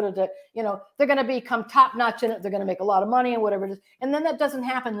really good at it, they're going to become top notch in it. They're going to make a lot of money and whatever it is. And then that doesn't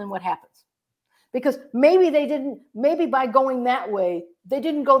happen. Then what happens? Because maybe by going that way, they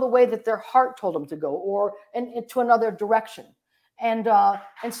didn't go the way that their heart told them to go, or to another direction. And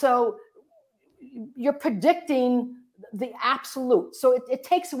so you're predicting the absolute. So it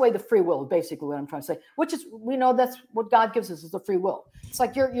takes away the free will, basically what I'm trying to say, which is, we know that's what God gives us, is the free will. It's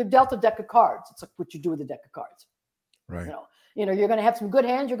like you're dealt a deck of cards. It's like what you do with the deck of cards. Right. You're going to have some good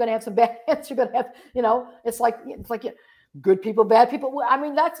hands. You're going to have some bad hands. You're going to have, it's like good people, bad people. I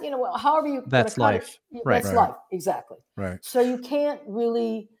mean, that's, however you. That's life. Right. That's life. Exactly. Right. So you can't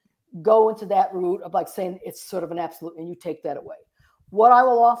really go into that route of like saying it's sort of an absolute and you take that away. What I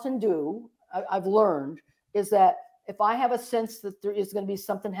will often do, I've learned, is that if I have a sense that there is going to be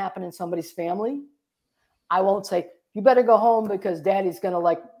something happen in somebody's family, I won't say, you better go home because daddy's going to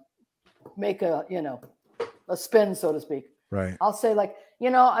like make a spin, so to speak. Right. I'll say like,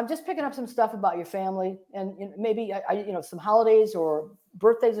 I'm just picking up some stuff about your family, and maybe some holidays or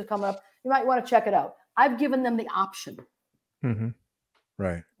birthdays are coming up. You might want to check it out. I've given them the option. Mm-hmm.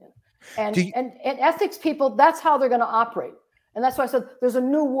 Right. And ethics people, that's how they're going to operate. And that's why I said there's a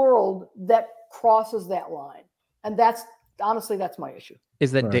new world that crosses that line. And that's my issue.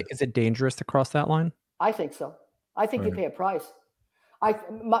 Is it dangerous to cross that line? I think so. I think you pay a price.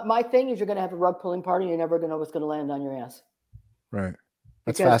 My thing is you're going to have a rug pulling party. You're never going to know what's going to land on your ass. Right.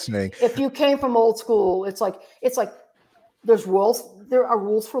 That's Because fascinating. If you came from old school, it's like there's rules. There are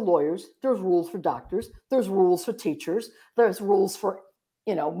rules for lawyers. There's rules for doctors. There's rules for teachers. There's rules for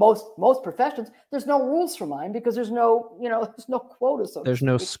most professions. There's no rules for mine because there's no quota. So there's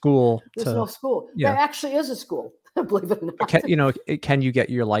no school. There's no school. Yeah. There actually is a school. Believe it or not. Can you get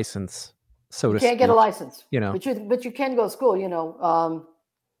your license? You can't get a license. But you can go to school.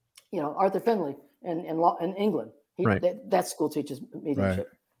 Arthur Finley in England. That school teaches mediumship.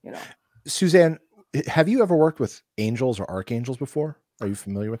 Right. Suzanne, have you ever worked with angels or archangels before? Are you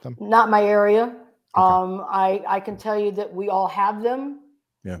familiar with them? Not my area. Okay. I can tell you that we all have them.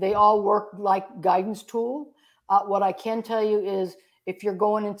 Yeah. They all work like guidance tool. What I can tell you is if you're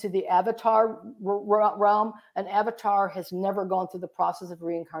going into the avatar realm, an avatar has never gone through the process of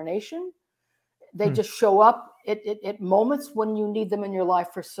reincarnation. They just show up at moments when you need them in your life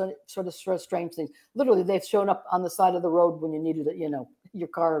for sort of strange things. Literally, they've shown up on the side of the road when you needed it, your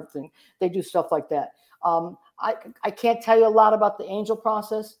car thing. They do stuff like that. I can't tell you a lot about the angel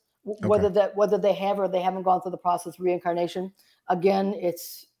process, whether they have or they haven't gone through the process of reincarnation. Again,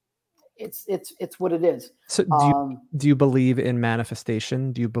 it's what it is. So do you believe in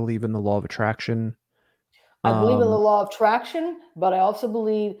manifestation? Do you believe in the law of attraction? I believe in the law of attraction, but I also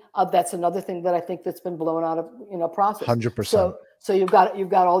believe that's another thing that I think that's been blown out of process. 100%. So you've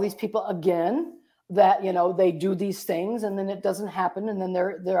got all these people again that they do these things and then it doesn't happen and then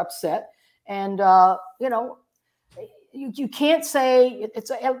they're upset and you can't say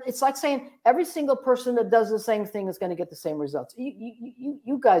it's like saying every single person that does the same thing is going to get the same results.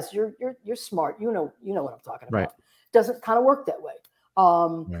 You guys, you're smart. You know what I'm talking about. Right. It doesn't kind of work that way.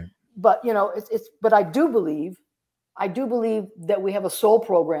 Right. But but I do believe that we have a soul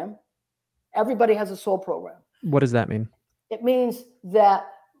program. Everybody has a soul program. What does that mean? It means that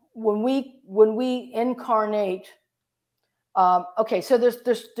when we incarnate, okay, so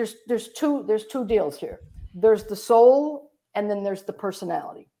there's two deals here. There's the soul and then there's the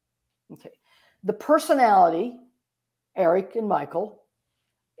personality. Okay. The personality, Eric and Michael,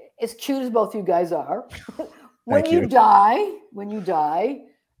 as cute as both you guys are, when you die,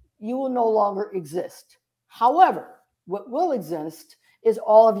 you will no longer exist. However, what will exist is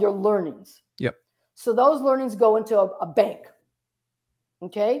all of your learnings. Yep. So those learnings go into a bank.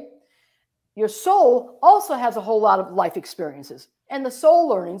 Okay. Your soul also has a whole lot of life experiences, and the soul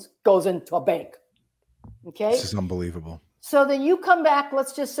learnings goes into a bank. Okay. This is unbelievable. So then you come back,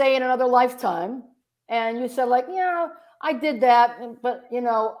 let's just say in another lifetime, and you said I did that, but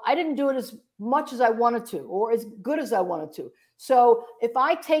I didn't do it as much as I wanted to, or as good as I wanted to. So if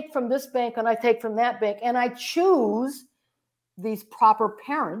I take from this bank and I take from that bank and I choose these proper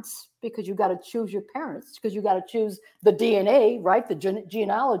parents, because you got to choose your parents, because you got to choose the DNA, right? The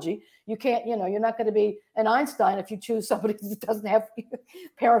genealogy. You can't, you're not going to be an Einstein if you choose somebody that doesn't have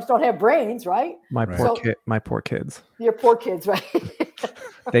parents, don't have brains, right? My poor kids. Your poor kids, right?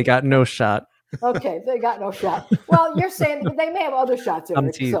 They got no shot. Okay, they got no shot. Well, you're saying they may have other shots.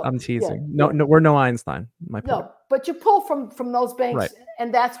 I'm teasing. Yeah. No, we're no Einstein. No, but you pull from those banks, right,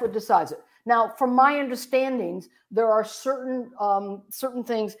 and that's what decides it. Now, from my understandings, there are certain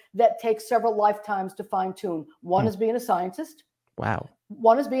things that take several lifetimes to fine tune. One is being a scientist. Wow.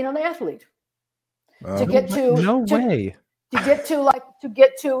 One is being an athlete. To get to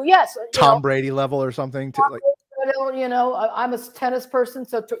yes, Tom Brady level or something. I'm a tennis person,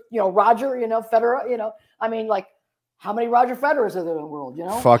 so Roger, Federer, I mean, how many Roger Federers are there in the world?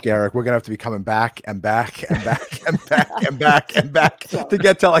 Fuck, Eric, we're gonna have to be coming back and back and back and back and back and back to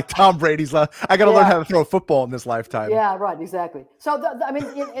get to Tom Brady's level. I got to learn how to throw a football in this lifetime. Yeah, right, exactly. So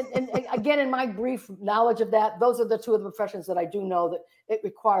again, in my brief knowledge of that, those are the two of the professions that I do know that it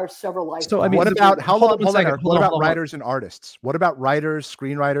requires several lifetimes. So what about hold on, Eric? What about writers and artists? What about writers,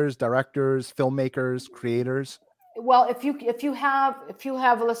 screenwriters, directors, filmmakers, creators? Well, if you have,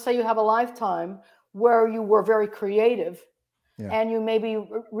 let's say you have a lifetime where you were very creative, and you maybe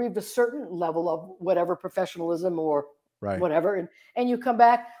reached a certain level of whatever professionalism or whatever, and you come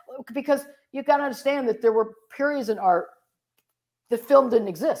back, because you got to understand that there were periods in art the film didn't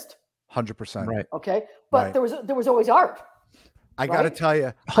exist. 100%. Right. Okay, but there was always art. I got to tell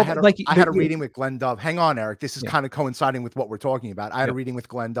you, I had a reading with Glenn Dove. Hang on, Eric. This is kind of coinciding with what we're talking about. I had a reading with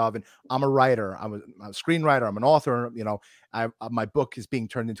Glenn Dove, and I'm a writer. I'm a screenwriter. I'm an author. My book is being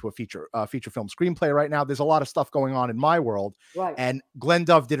turned into a feature film screenplay right now. There's a lot of stuff going on in my world. Right. And Glenn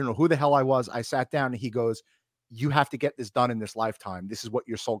Dove didn't know who the hell I was. I sat down and he goes, "You have to get this done in this lifetime. This is what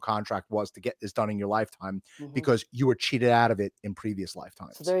your soul contract was, to get this done in your lifetime, because you were cheated out of it in previous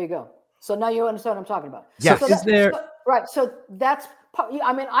lifetimes." So there you go. So now you understand what I'm talking about. Yes. So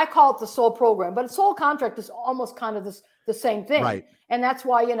I mean, I call it the soul program, but a soul contract is almost kind of the same thing. Right. And that's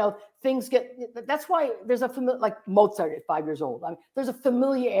why, things that's why there's like Mozart at 5 years old. I mean, there's a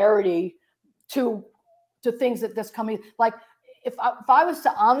familiarity to things that's coming. Like if I was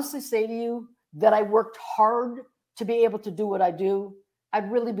to honestly say to you that I worked hard to be able to do what I do, I'd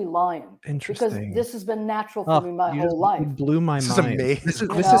really be lying. Interesting. Because this has been natural for me my whole life. You blew my This mind. Is amazing. This is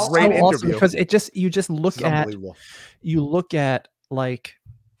great so awesome interview. because you just look at like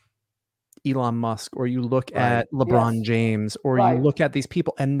Elon Musk, or you look at LeBron James, or you look at these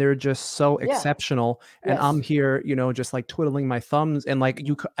people, and they're just so exceptional. And I'm here, just like twiddling my thumbs, and like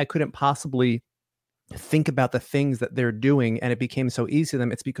I couldn't possibly think about the things that they're doing, and it became so easy to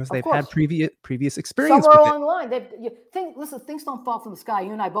them. It's because they've had previous experience somewhere with along the line. Listen, things don't fall from the sky.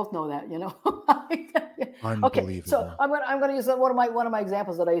 You and I both know that. Unbelievable. Okay, so I'm going to use one of my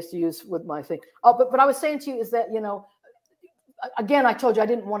examples that I used to use with my thing. But I was saying to you is that again, I told you I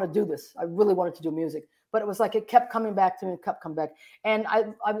didn't want to do this. I really wanted to do music, but it was like it kept coming back to me, and kept coming back. And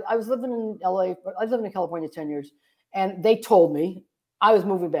I was living in LA, but I was living in California 10 years, and they told me I was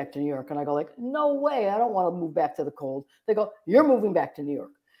moving back to New York. And I go like, no way, I don't want to move back to the cold. They go, you're moving back to New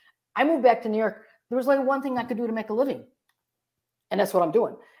York. I moved back to New York. There was like one thing I could do to make a living. And that's what I'm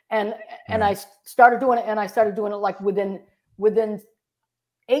doing. And I started doing it, and I started doing it like within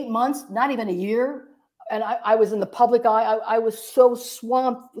 8 months, not even a year. And I was in the public eye. I was so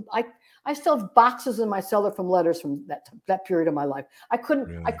swamped. I still have boxes in my cellar from letters from that period of my life. I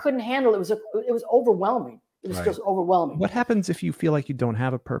couldn't handle it. It was overwhelming. It was just overwhelming. What happens if you feel like you don't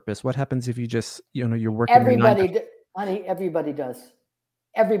have a purpose? What happens if you just, you're working? Honey, everybody does.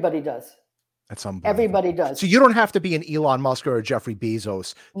 Everybody does. That's unbelievable. Everybody does. So you don't have to be an Elon Musk or a Jeffrey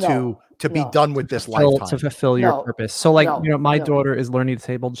Bezos to be done with this lifetime. To fulfill your purpose. So my daughter is learning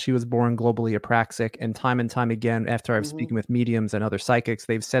disabled. She was born globally apraxic, and time again, after I'm speaking with mediums and other psychics,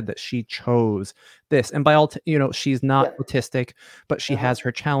 they've said that she chose this. And by all, she's not autistic, but she has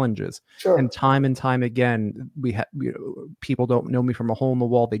her challenges. Sure. And time again, we have people don't know me from a hole in the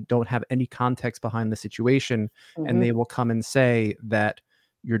wall. They don't have any context behind the situation, and they will come and say that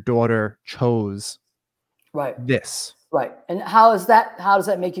your daughter chose this. Right. And how does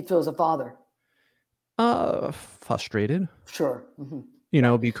that make you feel as a father? Frustrated. Sure.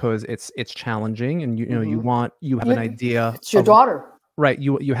 Because it's challenging, and you have an idea. It's your daughter. Right.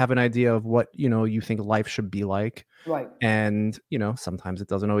 You have an idea of what, you think life should be like. Right. And, sometimes it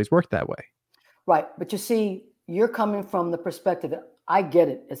doesn't always work that way. Right. But you see, you're coming from the perspective that I get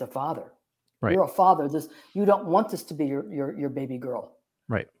it as a father. Right. You're a father. You don't want this to be your baby girl.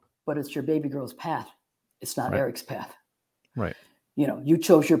 Right. But it's your baby girl's path. It's not Eric's path. Right. You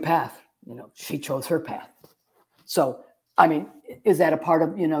chose your path. She chose her path. So, I mean, is that a part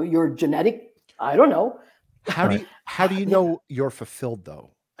of, your genetic? I don't know. How do you know you're fulfilled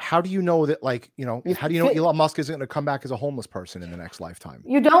though? How do you know that, how do you know Elon Musk isn't going to come back as a homeless person in the next lifetime?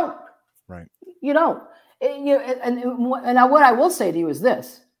 You don't. Right. You don't. And what I will say to you is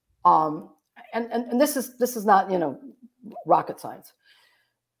this, and this is not, rocket science.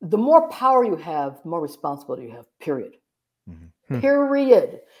 The more power you have, the more responsibility you have, period.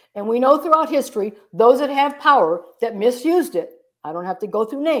 Period. And we know throughout history, those that have power that misused it, I don't have to go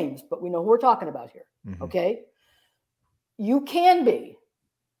through names, but we know who we're talking about here. Okay? You can be.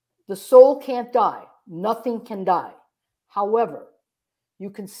 The soul can't die. Nothing can die. However, you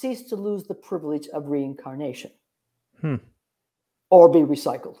can cease to lose the privilege of reincarnation or be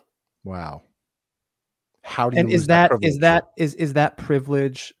recycled. Wow. How do you is that privilege?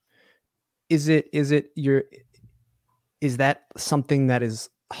 Is that something that is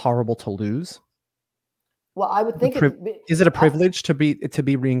horrible to lose? Well, I would think is it a privilege to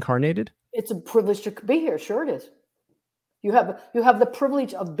be reincarnated? It's a privilege to be here. Sure, it is. You have the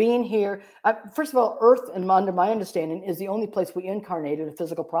privilege of being here. First of all, Earth, and under my understanding, is the only place we incarnate in a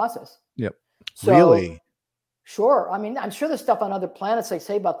physical process. Yep. So, really? Sure. I mean, I'm sure there's stuff on other planets they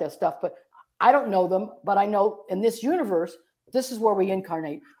say about that stuff, but I don't know them. But I know in this universe, this is where we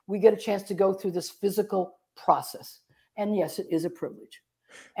incarnate. We get a chance to go through this physical process. And yes, it is a privilege.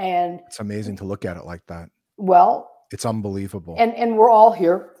 And it's amazing to look at it like that. Well, it's unbelievable. And we're all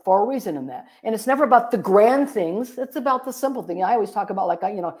here for a reason in that. And it's never about the grand things. It's about the simple thing. I always talk about,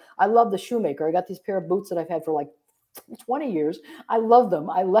 I love the shoemaker. I got these pair of boots that I've had for 20 years. I love them.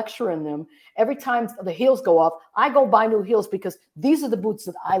 I lecture in them. Every time the heels go off, I go buy new heels because these are the boots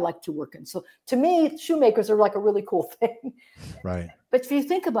that I like to work in. So to me, shoemakers are like a really cool thing. Right. But if you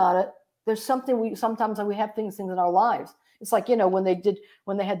think about it, there's something we have things in our lives. It's like, when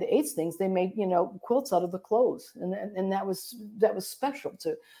they had the AIDS things, they made, quilts out of the clothes. And that was special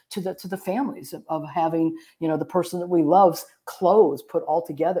to the families of having, the person that we love's clothes put all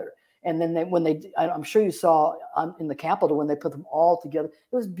together. And then I'm sure you saw in the Capitol when they put them all together,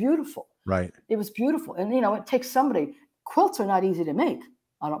 it was beautiful. Right. It was beautiful. And, it takes somebody, quilts are not easy to make.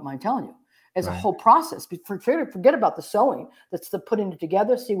 I don't mind telling you. As a whole process. Forget about the sewing. That's the putting it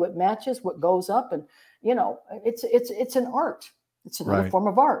together, see what matches, what goes up. And, it's an art. It's another form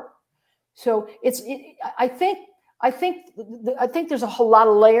of art. So I think there's a whole lot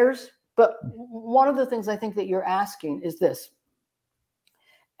of layers, but one of the things I think that you're asking is this.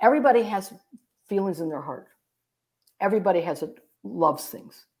 Everybody has feelings in their heart. Everybody loves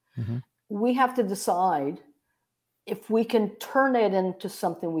things. Mm-hmm. We have to decide if we can turn it into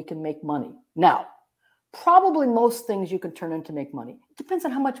something we can make money. Now, probably most things you can turn into make money. It depends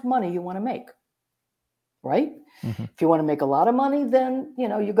on how much money you want to make, right? Mm-hmm. If you want to make a lot of money, then,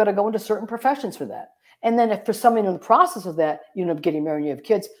 you've got to go into certain professions for that. And then if for somebody in the process of that, you end up getting married and you have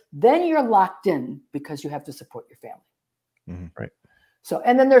kids, then you're locked in because you have to support your family. Mm-hmm. Right. So,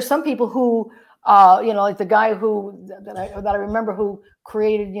 and then there's some people who, like the guy that I remember who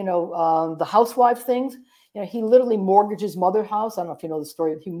created, the housewives things. He literally mortgaged his mother's house. I don't know if you know the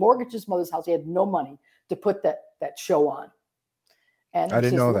story. He mortgaged his mother's house. He had no money to put that show on. And I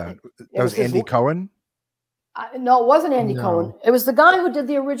didn't know that. That was Andy Cohen? No, it wasn't Andy Cohen. It was the guy who did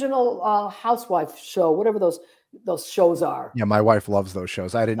the original housewife show, whatever those shows are. Yeah, my wife loves those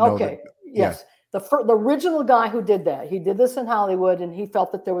shows. I didn't know that. Yes. Yeah. The original guy who did that, he did this in Hollywood, and he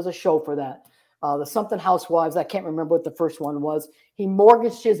felt that there was a show for that. The something Housewives. I can't remember what the first one was. He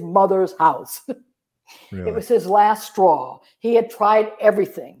mortgaged his mother's house. Really? It was his last straw. He had tried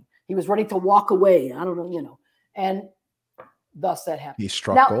everything. He was ready to walk away. I don't know, and thus that happened. He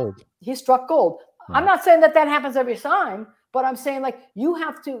struck gold. He struck gold. Right. I'm not saying that happens every time, but I'm saying like you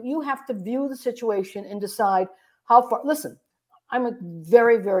have to view the situation and decide how far. Listen, I'm a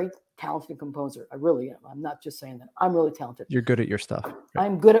very, very talented composer. I really am. I'm not just saying that. I'm really talented. You're good at your stuff. Right?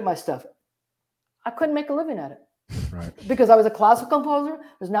 I'm good at my stuff. I couldn't make a living at it. Right. Because I was a classical composer.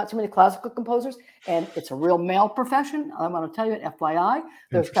 There's not too many classical composers, and it's a real male profession. I'm going to tell you an FYI.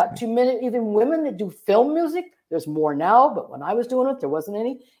 There's not too many even women that do film music. There's more now, but when I was doing it, there wasn't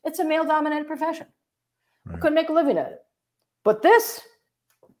any. It's a male-dominated profession. Right. I couldn't make a living at it. But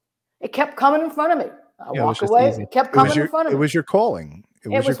it kept coming in front of me. I walk away. It kept coming in front of me. It was your calling. It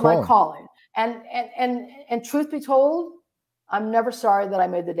was my calling. And truth be told, I'm never sorry that I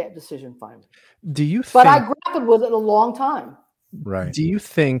made the decision finally. But I grappled with it a long time. Right. Do you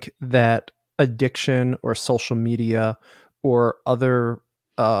think that addiction or social media or other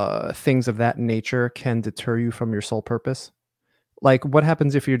things of that nature can deter you from your sole purpose? Like, what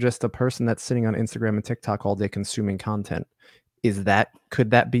happens if you're just a person that's sitting on Instagram and TikTok all day consuming content? Could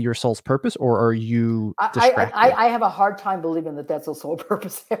that be your soul's purpose, or are you distracted? I have a hard time believing that that's a sole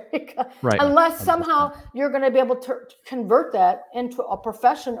purpose, Eric. Right. Unless somehow you're going to be able to convert that into a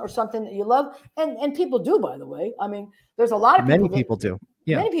profession or something that you love. And people do, by the way. I mean, there's a lot of people. Many people do.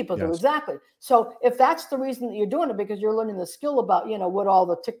 Yeah. Many people do, exactly. So if that's the reason that you're doing it, because you're learning the skill about, what all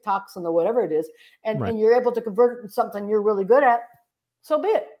the TikToks and the whatever it is, and you're able to convert it into something you're really good at, so be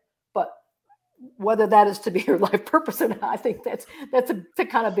it. But whether that is to be your life purpose or not, I think that's a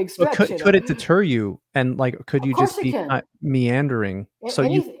kind of big stretch. Could it deter you? And could you just be meandering? So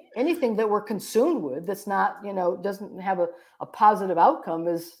anything that we're consumed with that's not, doesn't have a positive outcome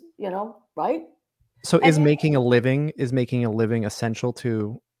is, right? So is making a living essential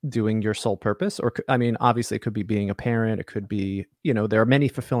to doing your sole purpose? Or, I mean, obviously it could be being a parent. It could be, there are many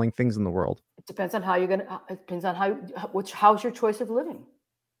fulfilling things in the world. It depends on it depends on how's your choice of living.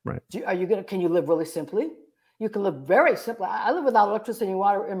 Right. Can you live really simply? You can live very simply. I live without electricity and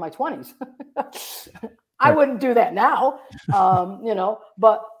water in my 20s. I wouldn't do that now,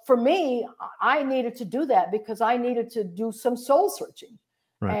 but for me, I needed to do that because I needed to do some soul searching.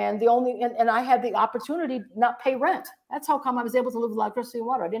 Right. And I had the opportunity to not pay rent. That's how come I was able to live without electricity and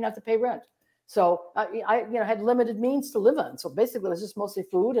water. I didn't have to pay rent. So I had limited means to live on. So basically it was just mostly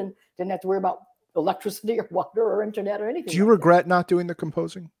food and didn't have to worry about electricity or water or internet or anything. Do you regret not doing the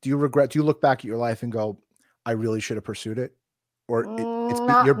composing? Do you look back at your life and go, I really should have pursued it? Or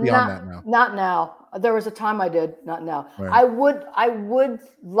you're beyond that now? Not now. There was a time I did, not now. Right. I would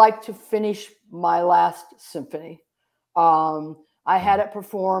like to finish my last symphony. I had it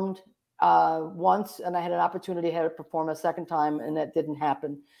performed once, and I had an opportunity to have it perform a second time, and that didn't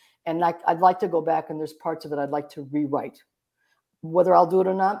happen. And I'd like to go back, and there's parts of it I'd like to rewrite. Whether I'll do it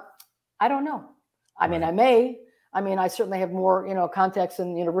or not, I don't know. I mean, I may. I mean, I certainly have more, contacts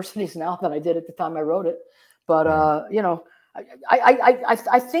in universities now than I did at the time I wrote it. But,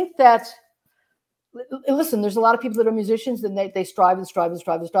 I think that, listen, there's a lot of people that are musicians and they strive and strive and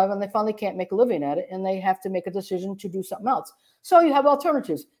strive and strive, and they finally can't make a living at it, and they have to make a decision to do something else. So you have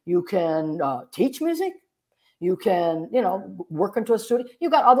alternatives. You can teach music. You can, work into a studio.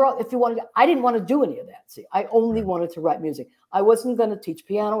 You got other, if you want to, I didn't want to do any of that. See, I only wanted to write music. I wasn't going to teach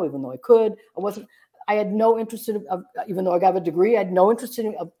piano, even though I could. I had no interest in, even though I got a degree, I had no interest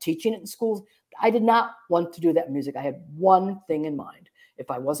in teaching it in schools. I did not want to do that in music. I had one thing in mind. If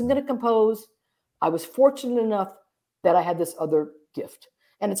I wasn't going to compose, I was fortunate enough that I had this other gift.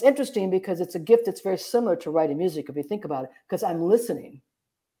 And it's interesting because it's a gift that's very similar to writing music, if you think about it, because I'm listening.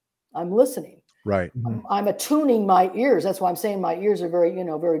 Right. I'm attuning my ears. That's why I'm saying my ears are very,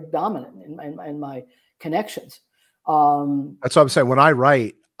 very dominant in my connections. That's what I'm saying. When I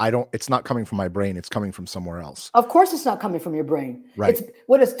write, it's not coming from my brain. It's coming from somewhere else. Of course, it's not coming from your brain. Right. It's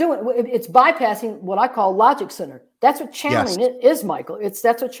what it's doing. It's bypassing what I call logic center. That's what channeling is, Michael.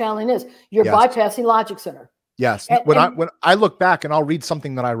 That's what channeling is. You're bypassing logic center. Yes. When I look back and I'll read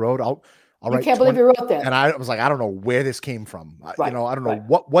something that I wrote, I'll write. Can't believe you wrote that. And I was like, I don't know where this came from. Right. I don't know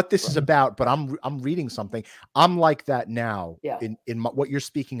what this is about, but I'm reading something. I'm like that now in what you're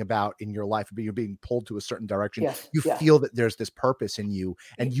speaking about in your life. You're being pulled to a certain direction. You feel that there's this purpose in you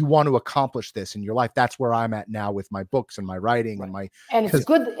and you want to accomplish this in your life. That's where I'm at now with my books and my writing and it's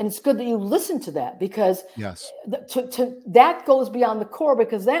good. And it's good that you listen to that, because that goes beyond the core,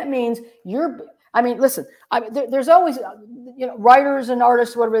 because that means listen, there's always, writers and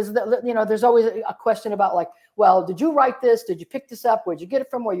artists, whatever it is, there's always a question about like, well, did you write this? Did you pick this up? Where'd you get it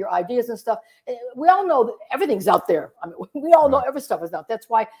from? Where your ideas and stuff? We all know that everything's out there. We all know every stuff is out. That's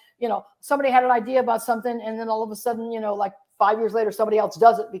why, somebody had an idea about something, and then all of a sudden, like 5 years later, somebody else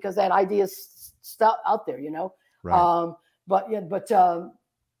does it because that idea is stuff out there, Right. But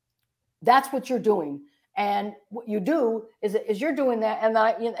that's what you're doing. And what you do is you're doing that, and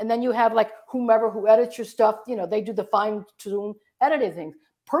then you have like whomever who edits your stuff. They do the fine tune editing things.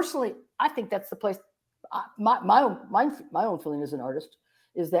 Personally, I think that's the place. My own feeling as an artist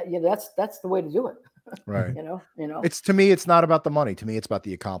is that that's the way to do it. Right. It's, to me, it's not about the money. To me, it's about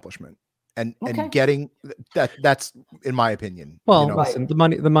the accomplishment and getting that. That's in my opinion. Well, listen, the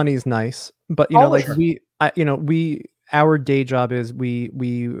money is nice, but our day job is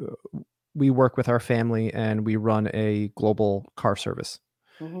we work with our family and we run a global car service.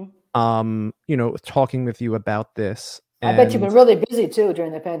 Talking with you about this. I bet you've been really busy too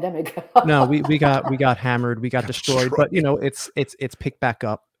during the pandemic. No, we got hammered, we got destroyed, but it's picked back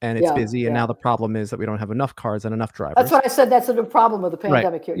up and it's busy. And now the problem is that we don't have enough cars and enough drivers. That's what I said. That's the problem with the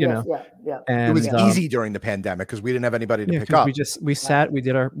pandemic here. And it was easy during the pandemic because we didn't have anybody to pick up.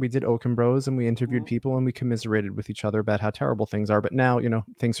 We did Oaken Bros and we interviewed people and we commiserated with each other about how terrible things are. But now,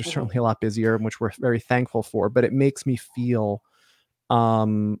 things are certainly a lot busier, which we're very thankful for. But it makes me feel,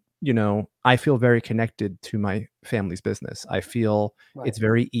 I feel very connected to my family's business. I feel it's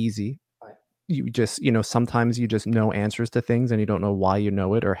very easy. Right. You just, sometimes you just know answers to things and you don't know why you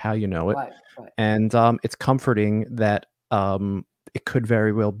know it or how you know it. Right. And it's comforting that it could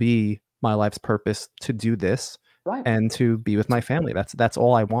very well be my life's purpose to do this and to be with my family. That's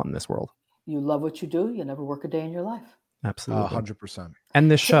all I want in this world. You love what you do. You never work a day in your life. Absolutely. 100%. And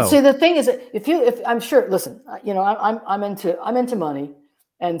this show. See, the thing is, if I'm sure, listen, I'm into money.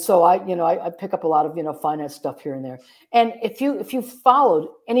 And so I pick up a lot of, finance stuff here and there. And if you followed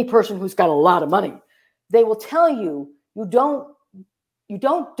any person who's got a lot of money, they will tell you, you don't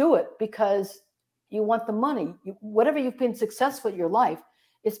do it because you want the money. Whatever you've been successful in your life,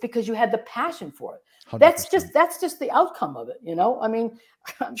 it's because you had the passion for it. 100%. That's just the outcome of it.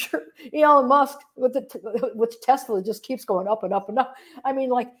 I'm sure Elon Musk with Tesla just keeps going up and up and up.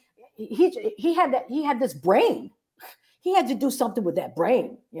 Like he had this brain. He had to do something with that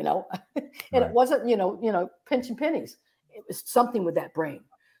brain, and it wasn't, pinching pennies. It was something with that brain.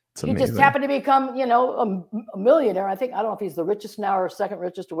 He just happened to become, a millionaire. I don't know if he's the richest now or second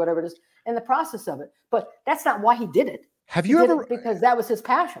richest or whatever it is in the process of it. But that's not why he did it. Have you ever? Because that was his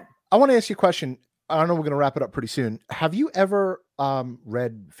passion. I want to ask you a question. I know we're going to wrap it up pretty soon. Have you ever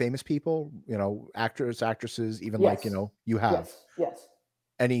read famous people, actors, actresses, even you have? Yes.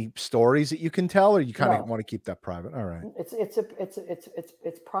 Any stories that you can tell, or you kind of want to keep that private? All right. It's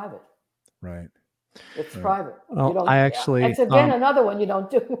private. Right. It's private. Well, it's again another one you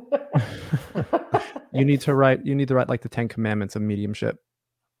don't do. You need to write like the 10 Commandments of mediumship.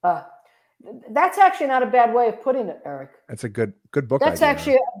 That's actually not a bad way of putting it, Eric. That's a good book. That's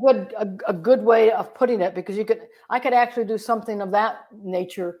actually a good way of putting it, because I could actually do something of that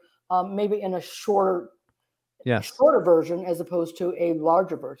nature, maybe in a shorter version as opposed to a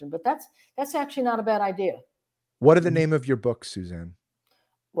larger version. But that's actually not a bad idea. What are the name of your books, Suzanne?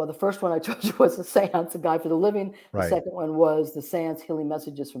 Well, the first one I told you was The Seance, A Guide for the Living. The Right. second one was The Seance, Healing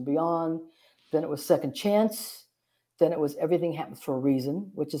Messages from Beyond. Then it was Second Chance. Then it was Everything Happens for a Reason,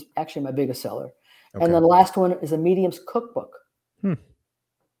 which is actually my biggest seller. Okay. And then the last one is A Medium's Cookbook.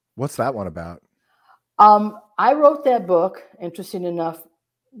 What's that one about? I wrote that book, interesting enough,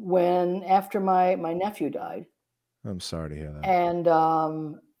 after my nephew died. I'm sorry to hear that. And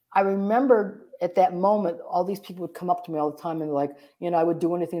I remember at that moment, all these people would come up to me all the time and like, I would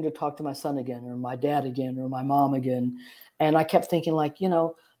do anything to talk to my son again, or my dad again, or my mom again. And I kept thinking like,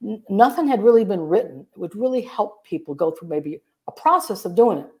 nothing had really been written. It would really help people go through maybe a process of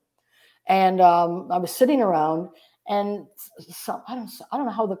doing it. And I was sitting around, and so I don't know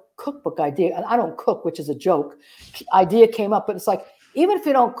how the cookbook idea, I don't cook, which is a joke, idea came up. But it's like, even if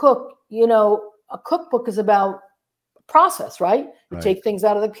you don't cook, a cookbook is about process, right? You take things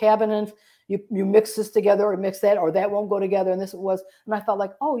out of the cabinet, you mix this together, or mix that, or that won't go together, and this it was. And I felt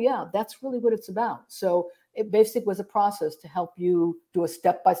like, oh yeah, that's really what it's about. So it basically was a process to help you do a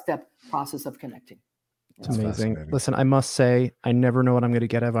step-by-step process of connecting. It's amazing. Listen, I must say, I never know what I'm going to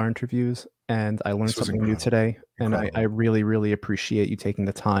get out of our interviews, and I learned something new today. And I really, really appreciate you taking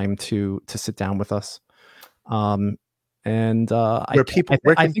the time to sit down with us. I think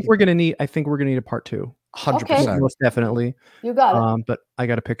we're going to need a part 2. 100%. Most definitely. You got it. But I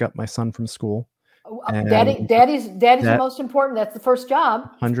got to pick up my son from school. Daddy's the most important. That's the first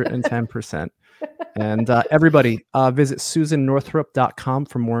job. 110%. And everybody, visit SusanNorthrup.com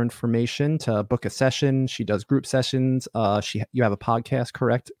for more information to book a session. She does group sessions. You have a podcast,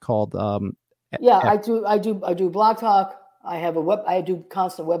 correct? Called I do blog talk. I do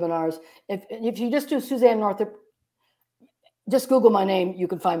constant webinars. If you just do Suzanne Northrup, just Google my name. You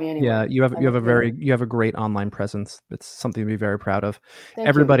can find me anywhere. Yeah, you have a great online presence. It's something to be very proud of. Thank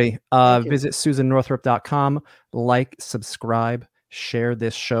Everybody, you. Visit SusanNorthrup.com. Like, subscribe, share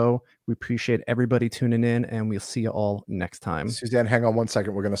this show. We appreciate everybody tuning in, and we'll see you all next time. Suzanne, hang on one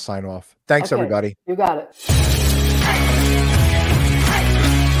second. We're going to sign off. Thanks, everybody. You got it.